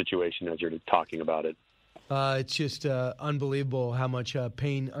familiar with the situation as you're talking about it. It's just unbelievable how much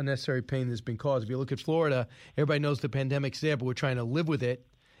unnecessary pain has been caused. If you look at Florida, everybody knows the pandemic's there, but we're trying to live with it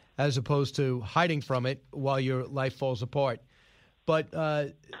as opposed to hiding from it while your life falls apart. But,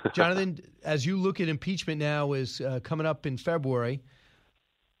 Jonathan, as you look at impeachment now is coming up in February,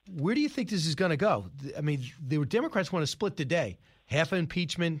 where do you think this is going to go? I mean, the Democrats want to split the day. Half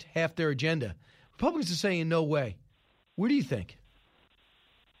impeachment, half their agenda. Republicans are saying no way. Where do you think?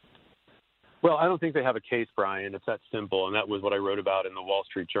 Well, I don't think they have a case, Brian. It's that simple. And that was what I wrote about in the Wall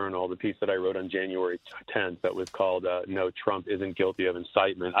Street Journal, the piece that I wrote on January 10th that was called No, Trump Isn't Guilty of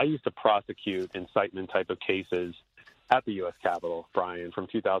Incitement. I used to prosecute incitement type of cases at the U.S. Capitol, Brian, from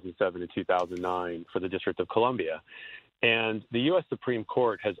 2007 to 2009 for the District of Columbia. And the U.S. Supreme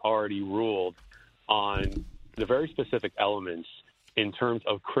Court has already ruled on the very specific elements in terms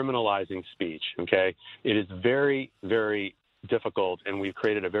of criminalizing speech, okay? It is very, very difficult, and we've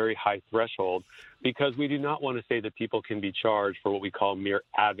created a very high threshold because we do not want to say that people can be charged for what we call mere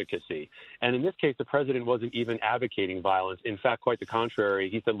advocacy. And in this case, the president wasn't even advocating violence. In fact, quite the contrary.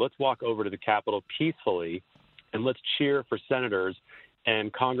 He said, let's walk over to the Capitol peacefully and let's cheer for senators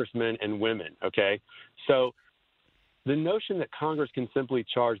and congressmen and women, okay? So the notion that Congress can simply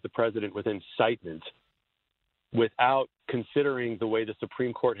charge the president with incitement without considering the way the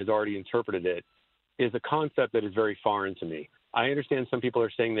Supreme Court has already interpreted it is a concept that is very foreign to me. I understand some people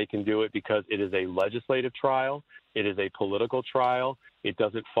are saying they can do it because it is a legislative trial. It is a political trial. It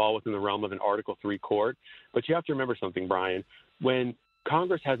doesn't fall within the realm of an Article III court. But you have to remember something, Brian. When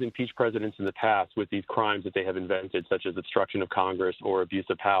Congress has impeached presidents in the past with these crimes that they have invented, such as obstruction of Congress or abuse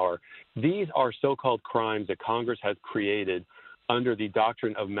of power, these are so-called crimes that Congress has created under the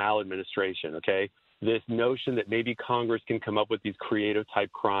doctrine of maladministration, okay? This notion that maybe Congress can come up with these creative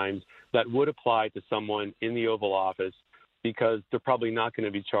type crimes that would apply to someone in the Oval Office because they're probably not going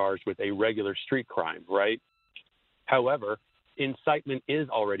to be charged with a regular street crime, right? However, incitement is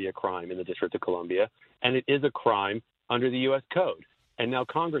already a crime in the District of Columbia, and it is a crime under the U.S. Code. And now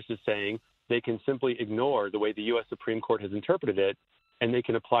Congress is saying they can simply ignore the way the U.S. Supreme Court has interpreted it, and they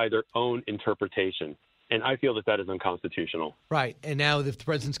can apply their own interpretation. And I feel that that is unconstitutional. Right. And now if the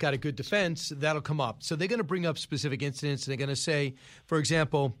president's got a good defense, that'll come up. So they're going to bring up specific incidents. And they're going to say, for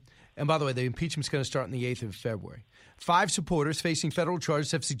example, and by the way, the impeachment's going to start on the 8th of February. 5 supporters facing federal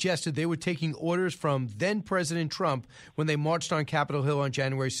charges have suggested they were taking orders from then-President Trump when they marched on Capitol Hill on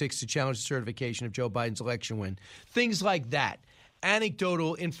January 6th to challenge the certification of Joe Biden's election win. Things like that.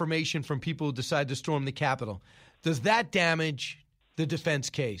 Anecdotal information from people who decide to storm the Capitol. Does that damage the defense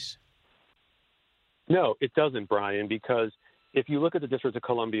case? No, it doesn't, Brian, because if you look at the District of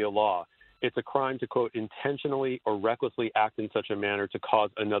Columbia law, it's a crime to, quote, intentionally or recklessly act in such a manner to cause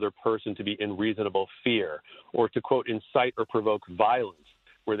another person to be in reasonable fear, or to, quote, incite or provoke violence,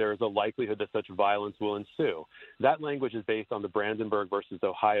 where there is a likelihood that such violence will ensue. That language is based on the Brandenburg versus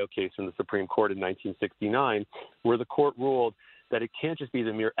Ohio case from the Supreme Court in 1969, where the court ruled that it can't just be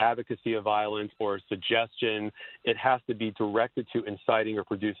the mere advocacy of violence or suggestion. It has to be directed to inciting or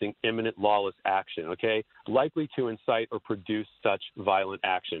producing imminent lawless action, okay? Likely to incite or produce such violent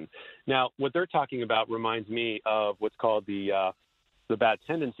action. Now, what they're talking about reminds me of what's called the bad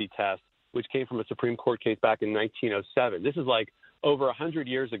tendency test, which came from a Supreme Court case back in 1907. This is like over 100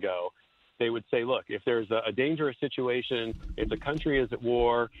 years ago. They would say, look, if there's a dangerous situation, if the country is at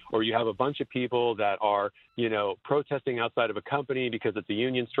war, or you have a bunch of people that are, protesting outside of a company because it's a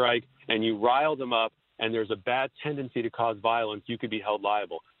union strike, and you rile them up, and there's a bad tendency to cause violence, you could be held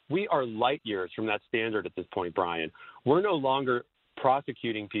liable. We are light years from that standard at this point, Brian. We're no longer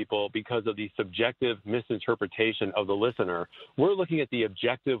prosecuting people because of the subjective misinterpretation of the listener. We're looking at the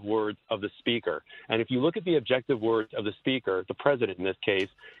objective words of the speaker. And if you look at the objective words of the speaker, the president in this case,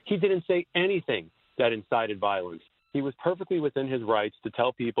 he didn't say anything that incited violence. He was perfectly within his rights to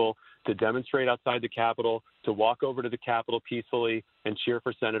tell people to demonstrate outside the Capitol, to walk over to the Capitol peacefully and cheer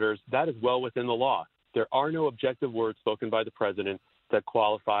for senators. That is well within the law. There are no objective words spoken by the president that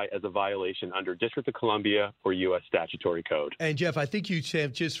qualify as a violation under District of Columbia or U.S. statutory code. And, Jeff, I think you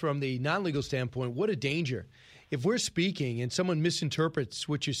said just from the non-legal standpoint, what a danger. If we're speaking and someone misinterprets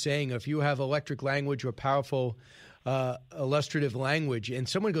what you're saying, if you have electric language or powerful illustrative language and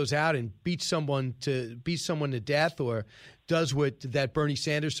someone goes out and beats someone to death or does what that Bernie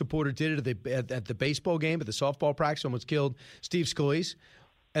Sanders supporter did at the baseball game, at the softball practice, almost killed Steve Scalise,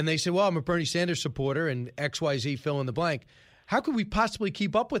 and they say, well, I'm a Bernie Sanders supporter and XYZ fill in the blank. How could we possibly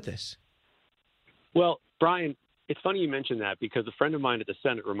keep up with this? Well, Brian, it's funny you mentioned that because a friend of mine at the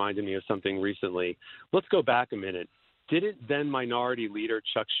Senate reminded me of something recently. Let's go back a minute. Didn't then Minority Leader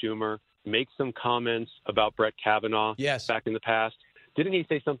Chuck Schumer make some comments about Brett Kavanaugh back in the past? Didn't he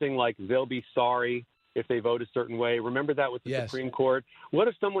say something like they'll be sorry if they vote a certain way? Remember that with the Supreme Court? What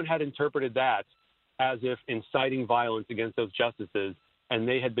if someone had interpreted that as if inciting violence against those justices and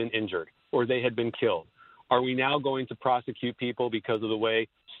they had been injured or they had been killed? Are we now going to prosecute people because of the way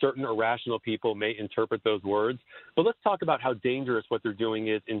certain irrational people may interpret those words? But let's talk about how dangerous what they're doing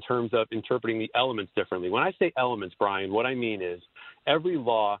is in terms of interpreting the elements differently. When I say elements, Brian, what I mean is every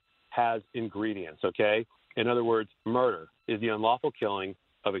law has ingredients, okay? In other words, murder is the unlawful killing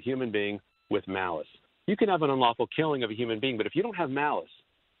of a human being with malice. You can have an unlawful killing of a human being, but if you don't have malice,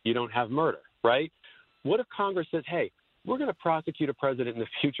 you don't have murder, right? What if Congress says, hey, we're going to prosecute a president in the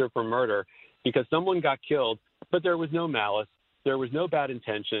future for murder because someone got killed, but there was no malice, there was no bad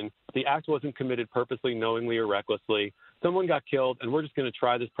intention, the act wasn't committed purposely, knowingly, or recklessly, someone got killed, and we're just going to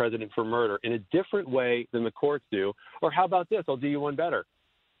try this president for murder in a different way than the courts do? Or how about this? I'll do you one better.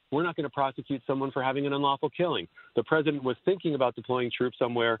 We're not going to prosecute someone for having an unlawful killing. The president was thinking about deploying troops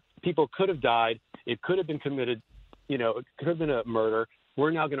somewhere. People could have died. It could have been committed, it could have been a murder.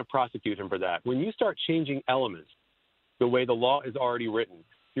 We're now going to prosecute him for that. When you start changing elements the way the law is already written,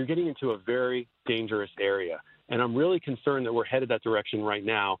 you're getting into a very dangerous area. And I'm really concerned that we're headed that direction right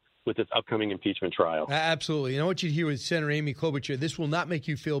now with this upcoming impeachment trial. Absolutely. And I want you to hear with Senator Amy Klobuchar, this will not make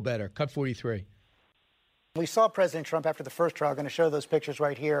you feel better. Cut 43. We saw President Trump after the first trial, going to show those pictures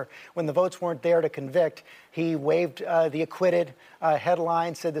right here. When the votes weren't there to convict, he waved the acquitted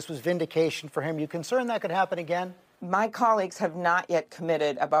headline, said this was vindication for him. You concerned that could happen again? My colleagues have not yet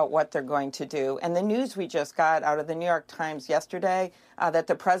committed about what they're going to do. And the news we just got out of the New York Times yesterday that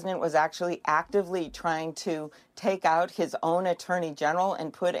the president was actually actively trying to take out his own attorney general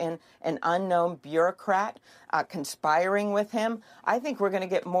and put in an unknown bureaucrat conspiring with him. I think we're going to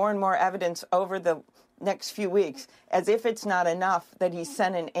get more and more evidence over the next few weeks, as if it's not enough that he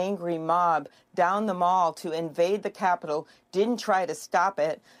sent an angry mob down the mall to invade the Capitol, didn't try to stop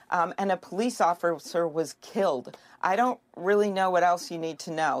it, and a police officer was killed. I don't really know what else you need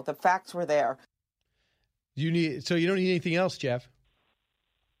to know. The facts were there. You don't need anything else, Jeff?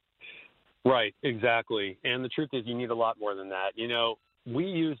 Right, exactly. And the truth is you need a lot more than that. We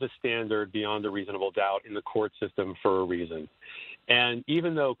use a standard beyond a reasonable doubt in the court system for a reason. And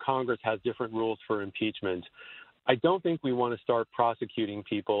even though Congress has different rules for impeachment, I don't think we want to start prosecuting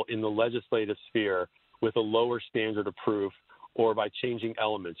people in the legislative sphere with a lower standard of proof or by changing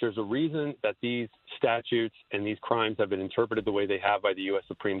elements. There's a reason that these statutes and these crimes have been interpreted the way they have by the U.S.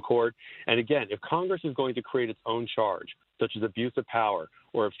 Supreme Court. And again, if Congress is going to create its own charge, such as abuse of power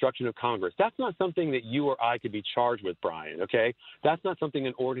or obstruction of Congress, that's not something that you or I could be charged with, Brian, okay? That's not something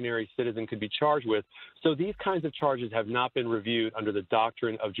an ordinary citizen could be charged with. So these kinds of charges have not been reviewed under the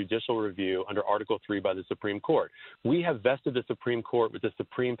doctrine of judicial review under Article 3 by the Supreme Court. We have vested the Supreme Court with the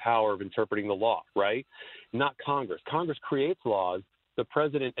supreme power of interpreting the law, right? Not Congress. Congress creates laws, the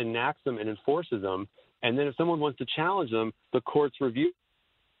president enacts them and enforces them, and then if someone wants to challenge them, the courts review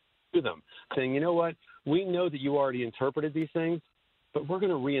them, saying, you know what, we know that you already interpreted these things, but we're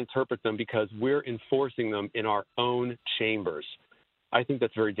going to reinterpret them because we're enforcing them in our own chambers. I think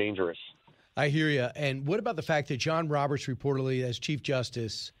that's very dangerous. I hear you. And what about the fact that John Roberts reportedly, as Chief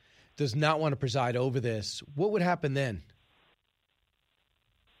Justice, does not want to preside over this? What would happen then?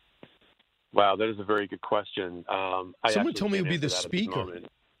 Wow, that is a very good question. Someone told me it would be the Speaker. It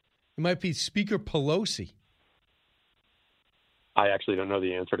might be Speaker Pelosi. I actually don't know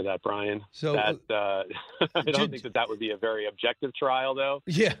the answer to that, Brian. So I don't think that would be a very objective trial, though.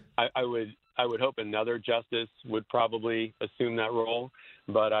 Yeah, I would hope another justice would probably assume that role,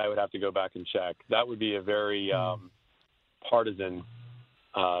 but I would have to go back and check. That would be a very partisan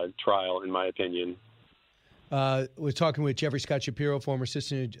trial, in my opinion. We're talking with Jeffrey Scott Shapiro, former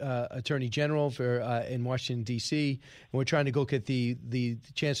Assistant Attorney General in Washington, D.C., and we're trying to look at the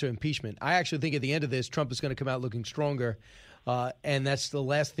chance for impeachment. I actually think at the end of this, Trump is going to come out looking stronger. And that's the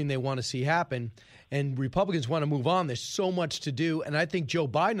last thing they want to see happen. And Republicans want to move on. There's so much to do. And I think Joe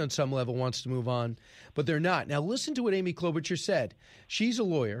Biden on some level wants to move on, but they're not. Now, listen to what Amy Klobuchar said. She's a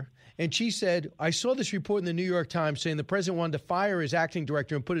lawyer, and she said, I saw this report in the New York Times saying the president wanted to fire his acting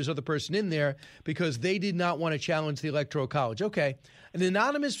director and put his other person in there because they did not want to challenge the Electoral College. Okay. An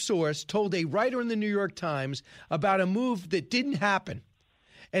anonymous source told a writer in the New York Times about a move that didn't happen.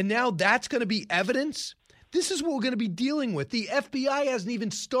 And now that's going to be evidence? This is what we're going to be dealing with. The FBI hasn't even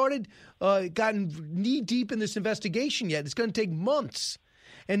gotten knee deep in this investigation yet. It's going to take months.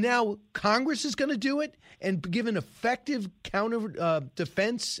 And now Congress is going to do it and give an effective counter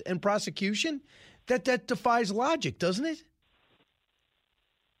defense and prosecution? That defies logic, doesn't it?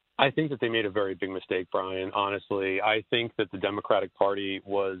 I think that they made a very big mistake, Brian, honestly. I think that the Democratic Party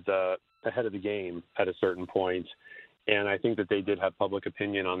was ahead of the game at a certain point, and I think that they did have public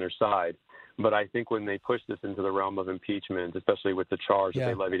opinion on their side. But I think when they pushed this into the realm of impeachment, especially with the charge that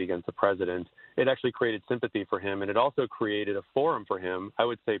they levied against the president, it actually created sympathy for him. And it also created a forum for him, I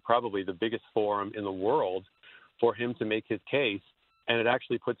would say probably the biggest forum in the world for him to make his case. And it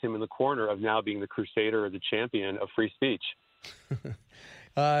actually puts him in the corner of now being the crusader or the champion of free speech.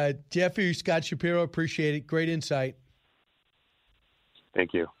 Jeffrey Scott Shapiro, appreciate it. Great insight.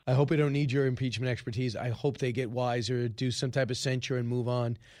 Thank you. I hope we don't need your impeachment expertise. I hope they get wiser, do some type of censure, and move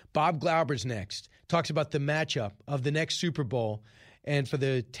on. Bob Glauber's next. Talks about the matchup of the next Super Bowl. And for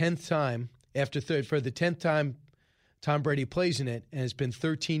the 10th time, Tom Brady plays in it, and it's been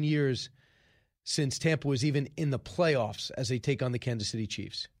 13 years since Tampa was even in the playoffs as they take on the Kansas City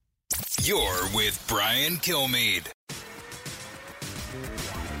Chiefs. You're with Brian Kilmeade.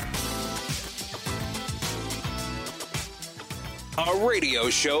 A radio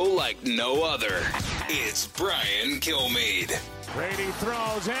show like no other. It's Brian Kilmeade. Brady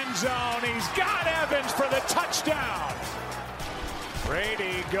throws end zone. He's got Evans for the touchdown.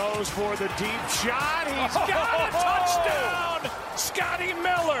 Brady goes for the deep shot. He's got a touchdown. Scotty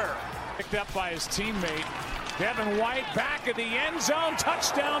Miller. Picked up by his teammate. Devin White back at the end zone.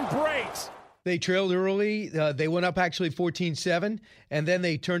 Touchdown Braves. They trailed early. They went up actually 14-7, and then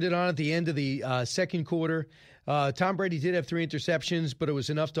they turned it on at the end of the second quarter. Tom Brady did have 3 interceptions, but it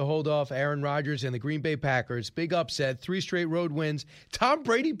was enough to hold off Aaron Rodgers and the Green Bay Packers. Big upset, 3 straight road wins. Tom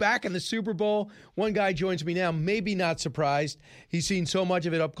Brady back in the Super Bowl. One guy joins me now, maybe not surprised. He's seen so much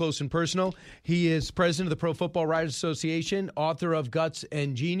of it up close and personal. He is president of the Pro Football Writers Association, author of Guts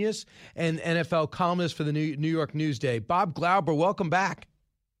and Genius, and NFL columnist for the New York Newsday. Bob Glauber, welcome back.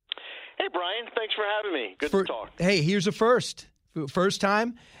 Hey, Brian. Thanks for having me. Good to talk. Hey, here's a first. First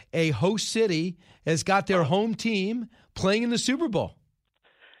time a host city has got their home team playing in the Super Bowl.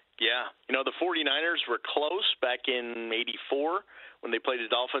 Yeah. You know, the 49ers were close back in '84 when they played the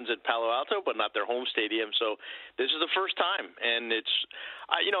Dolphins at Palo Alto, but not their home stadium. So this is the first time. And it's,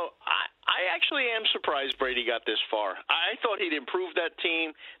 I actually am surprised Brady got this far. I thought he'd improve that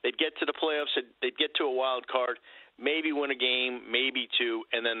team. They'd get to the playoffs. They'd get to a wild card. Maybe win a game, maybe 2,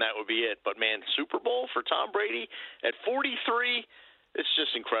 and then that would be it. But, man, Super Bowl for Tom Brady at 43, it's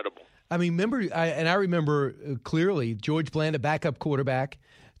just incredible. I mean, I remember clearly George Bland, a backup quarterback,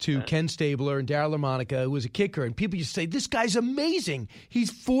 to Ken Stabler and Darryl LaMonica, who was a kicker. And people used to say, this guy's amazing. He's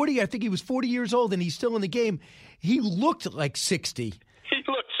 40. I think he was 40 years old, and he's still in the game. He looked like 60. He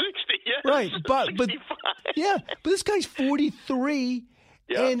looked 60, yes. Right, but this guy's 43.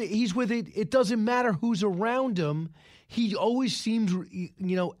 Yeah. And he's with it. It doesn't matter who's around him. He always seems,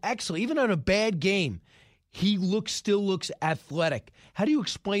 excellent. Even on a bad game, he still looks athletic. How do you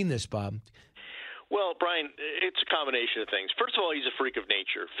explain this, Bob? Well, Brian, it's a combination of things. First of all, he's a freak of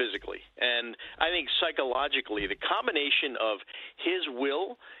nature physically. And I think psychologically, the combination of his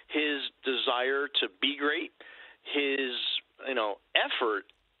will, his desire to be great, his, effort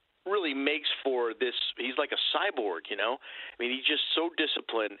really makes for this. He's like a cyborg, I mean, he's just so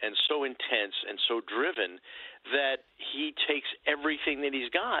disciplined and so intense and so driven that he takes everything that he's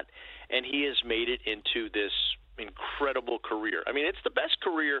got and he has made it into this incredible career. I mean, it's the best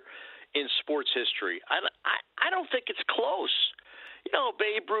career in sports history. I don't think it's close.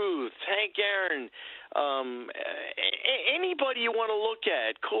 Babe Ruth, Hank Aaron, anybody you want to look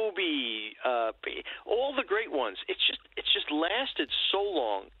at, Kobe, all the great ones. It's just lasted so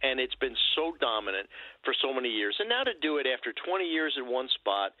long, and it's been so dominant for so many years. And now to do it after 20 years in one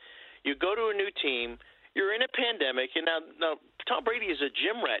spot, you go to a new team, you're in a pandemic, and now Tom Brady is a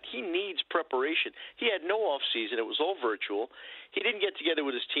gym rat. He needs preparation. He had no off season. It was all virtual. He didn't get together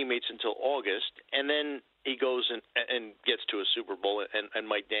with his teammates until August, and then he goes and gets to a Super Bowl and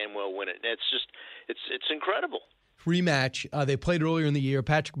might damn well win it. It's incredible. Rematch. They played earlier in the year.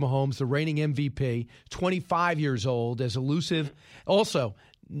 Patrick Mahomes, the reigning MVP, 25 years old, as elusive. Also,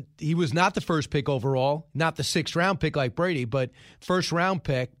 he was not the first pick overall, not the 6th-round pick like Brady, but first-round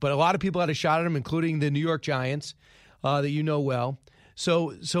pick. But a lot of people had a shot at him, including the New York Giants, that you know well.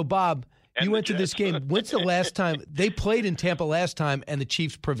 So Bob, you went to this game. When's the last time they played in Tampa last time and the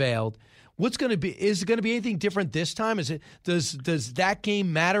Chiefs prevailed? Is it going to be anything different this time? Does that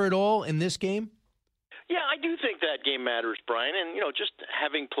game matter at all in this game? Yeah, I do think that game matters, Brian. And, just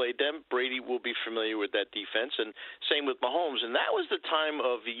having played them, Brady will be familiar with that defense, and same with Mahomes. And that was the time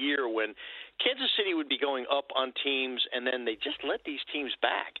of the year when Kansas City would be going up on teams, and then they just let these teams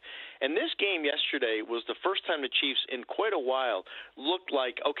back. And this game yesterday was the first time the Chiefs in quite a while looked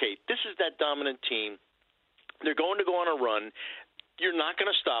like, okay, this is that dominant team. They're going to go on a run. You're not going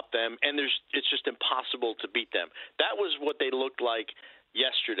to stop them, and it's just impossible to beat them. That was what they looked like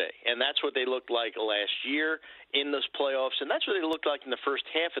yesterday, and that's what they looked like last year in those playoffs, and that's what they looked like in the first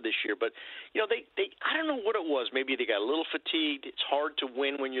half of this year. But they I don't know what it was. Maybe they got a little fatigued. It's hard to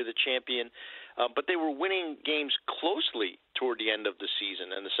win when you're the champion, but they were winning games closely toward the end of the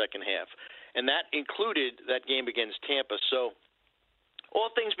season and the second half, and that included that game against Tampa. So, all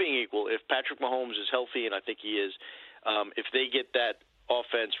things being equal, if Patrick Mahomes is healthy, and I think he is, if they get that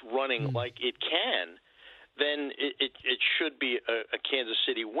offense running like it can, then it should be a Kansas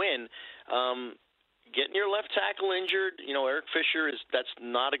City win. Getting your left tackle injured, Eric Fisher that's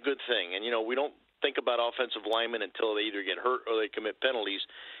not a good thing. And we don't think about offensive linemen until they either get hurt or they commit penalties.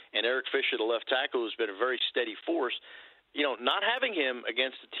 And Eric Fisher, the left tackle, who's been a very steady force, not having him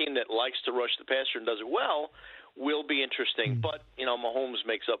against a team that likes to rush the passer and does it well will be interesting. But Mahomes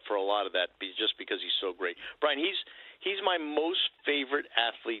makes up for a lot of that just because he's so great. Brian, he's my most favorite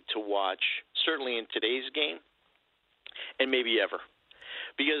athlete to watch, certainly in today's game, and maybe ever,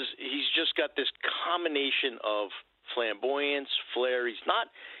 because he's just got this combination of flamboyance, flair. He's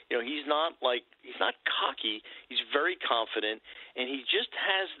not cocky. He's very confident, and he just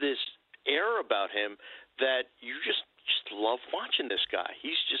has this air about him that you just love watching this guy.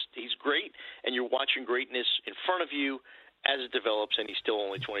 He's great, and you're watching greatness in front of you as it develops, and he's still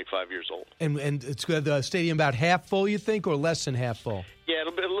only 25 years old. And it's the stadium about half full, you think, or less than half full? Yeah,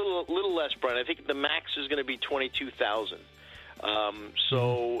 it'll be a little less, Brian. I think the max is going to be 22,000.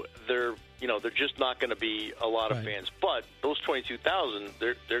 So they're just not going to be a lot of fans, but those 22,000,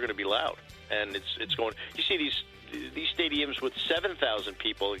 they're going to be loud, and it's going. You see these stadiums with 7,000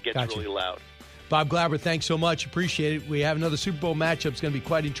 people, it gets really loud. Bob Glauber, thanks so much. Appreciate it. We have another Super Bowl matchup. It's going to be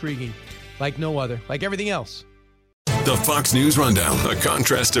quite intriguing, like no other, like everything else. The Fox News Rundown, a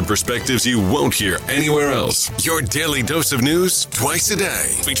contrast of perspectives you won't hear anywhere else. Your daily dose of news twice a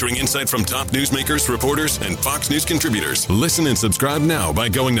day, featuring insight from top newsmakers, reporters, and Fox News contributors. Listen and subscribe now by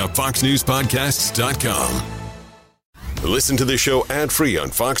going to foxnewspodcasts.com. Listen to the show ad-free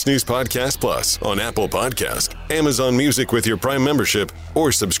on Fox News Podcast Plus, on Apple Podcast, Amazon Music with your Prime membership,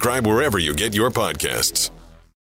 or subscribe wherever you get your podcasts.